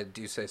 If I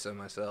do say so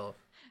myself,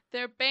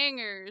 They're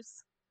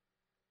bangers.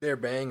 they're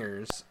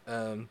bangers.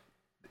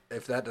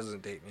 If that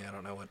doesn't date me, I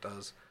don't know what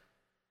does.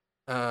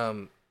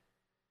 I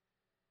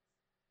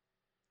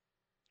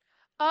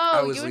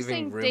Oh, was you were leaving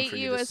saying room date for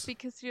you to as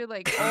because you're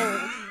like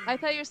old. I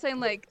thought you were saying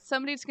like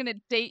somebody's gonna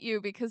date you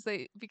because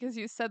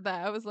you said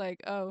that. I was like,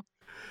 oh,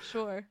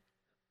 sure.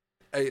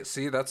 Hey,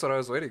 see, that's what I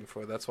was waiting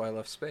for. That's why I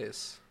left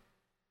space.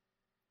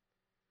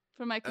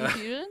 For my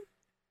confusion?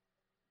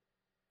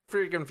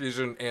 For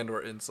confusion and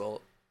or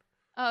insult.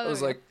 Oh, I there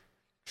was we go. like,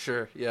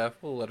 sure, yeah,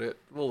 we'll let it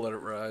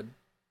ride.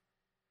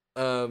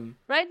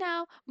 Right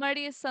now,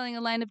 Marty is selling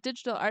a line of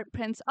digital art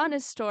prints on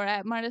his store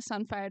at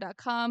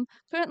martisonfire.com.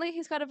 Currently,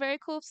 he's got a very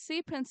cool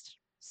sea printer.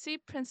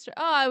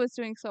 Oh, I was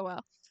doing so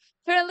well.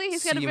 Currently,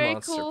 he's got a Sea very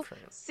monster cool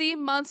print. sea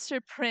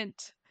monster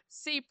print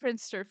sea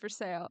printer for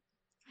sale.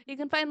 You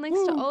can find links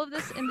to Woo. all of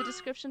this in the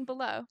description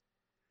below.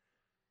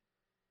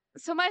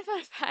 So my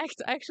fun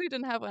fact, I actually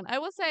didn't have one. I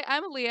will say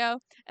I'm a Leo,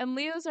 and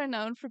Leos are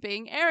known for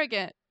being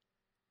arrogant.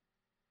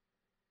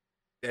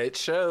 It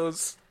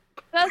shows.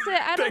 Does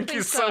it? I don't Thank think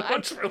you so. so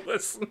much for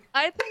listening.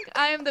 I think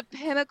I am the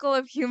pinnacle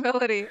of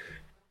humility.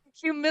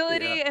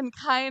 Humility Yeah. and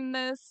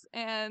kindness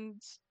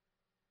and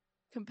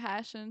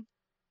compassion.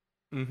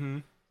 Mm-hmm.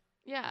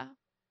 Yeah.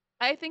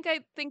 I think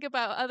I think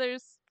about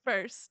others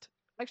first.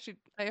 Actually,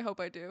 I hope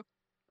I do.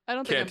 I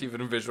don't think Can't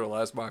even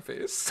visualize my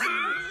face.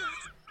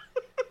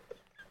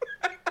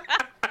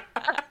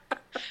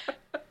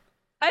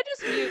 I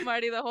just mute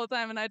Marty the whole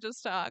time and I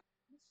just talk.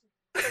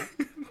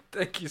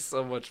 Thank you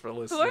so much for Who are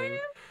listening. you?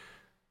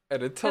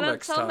 And until And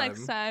next until time,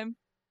 next time,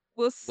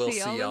 we'll see we'll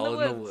y'all see y'all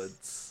in the woods.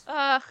 woods.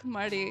 Ugh,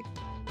 Marty.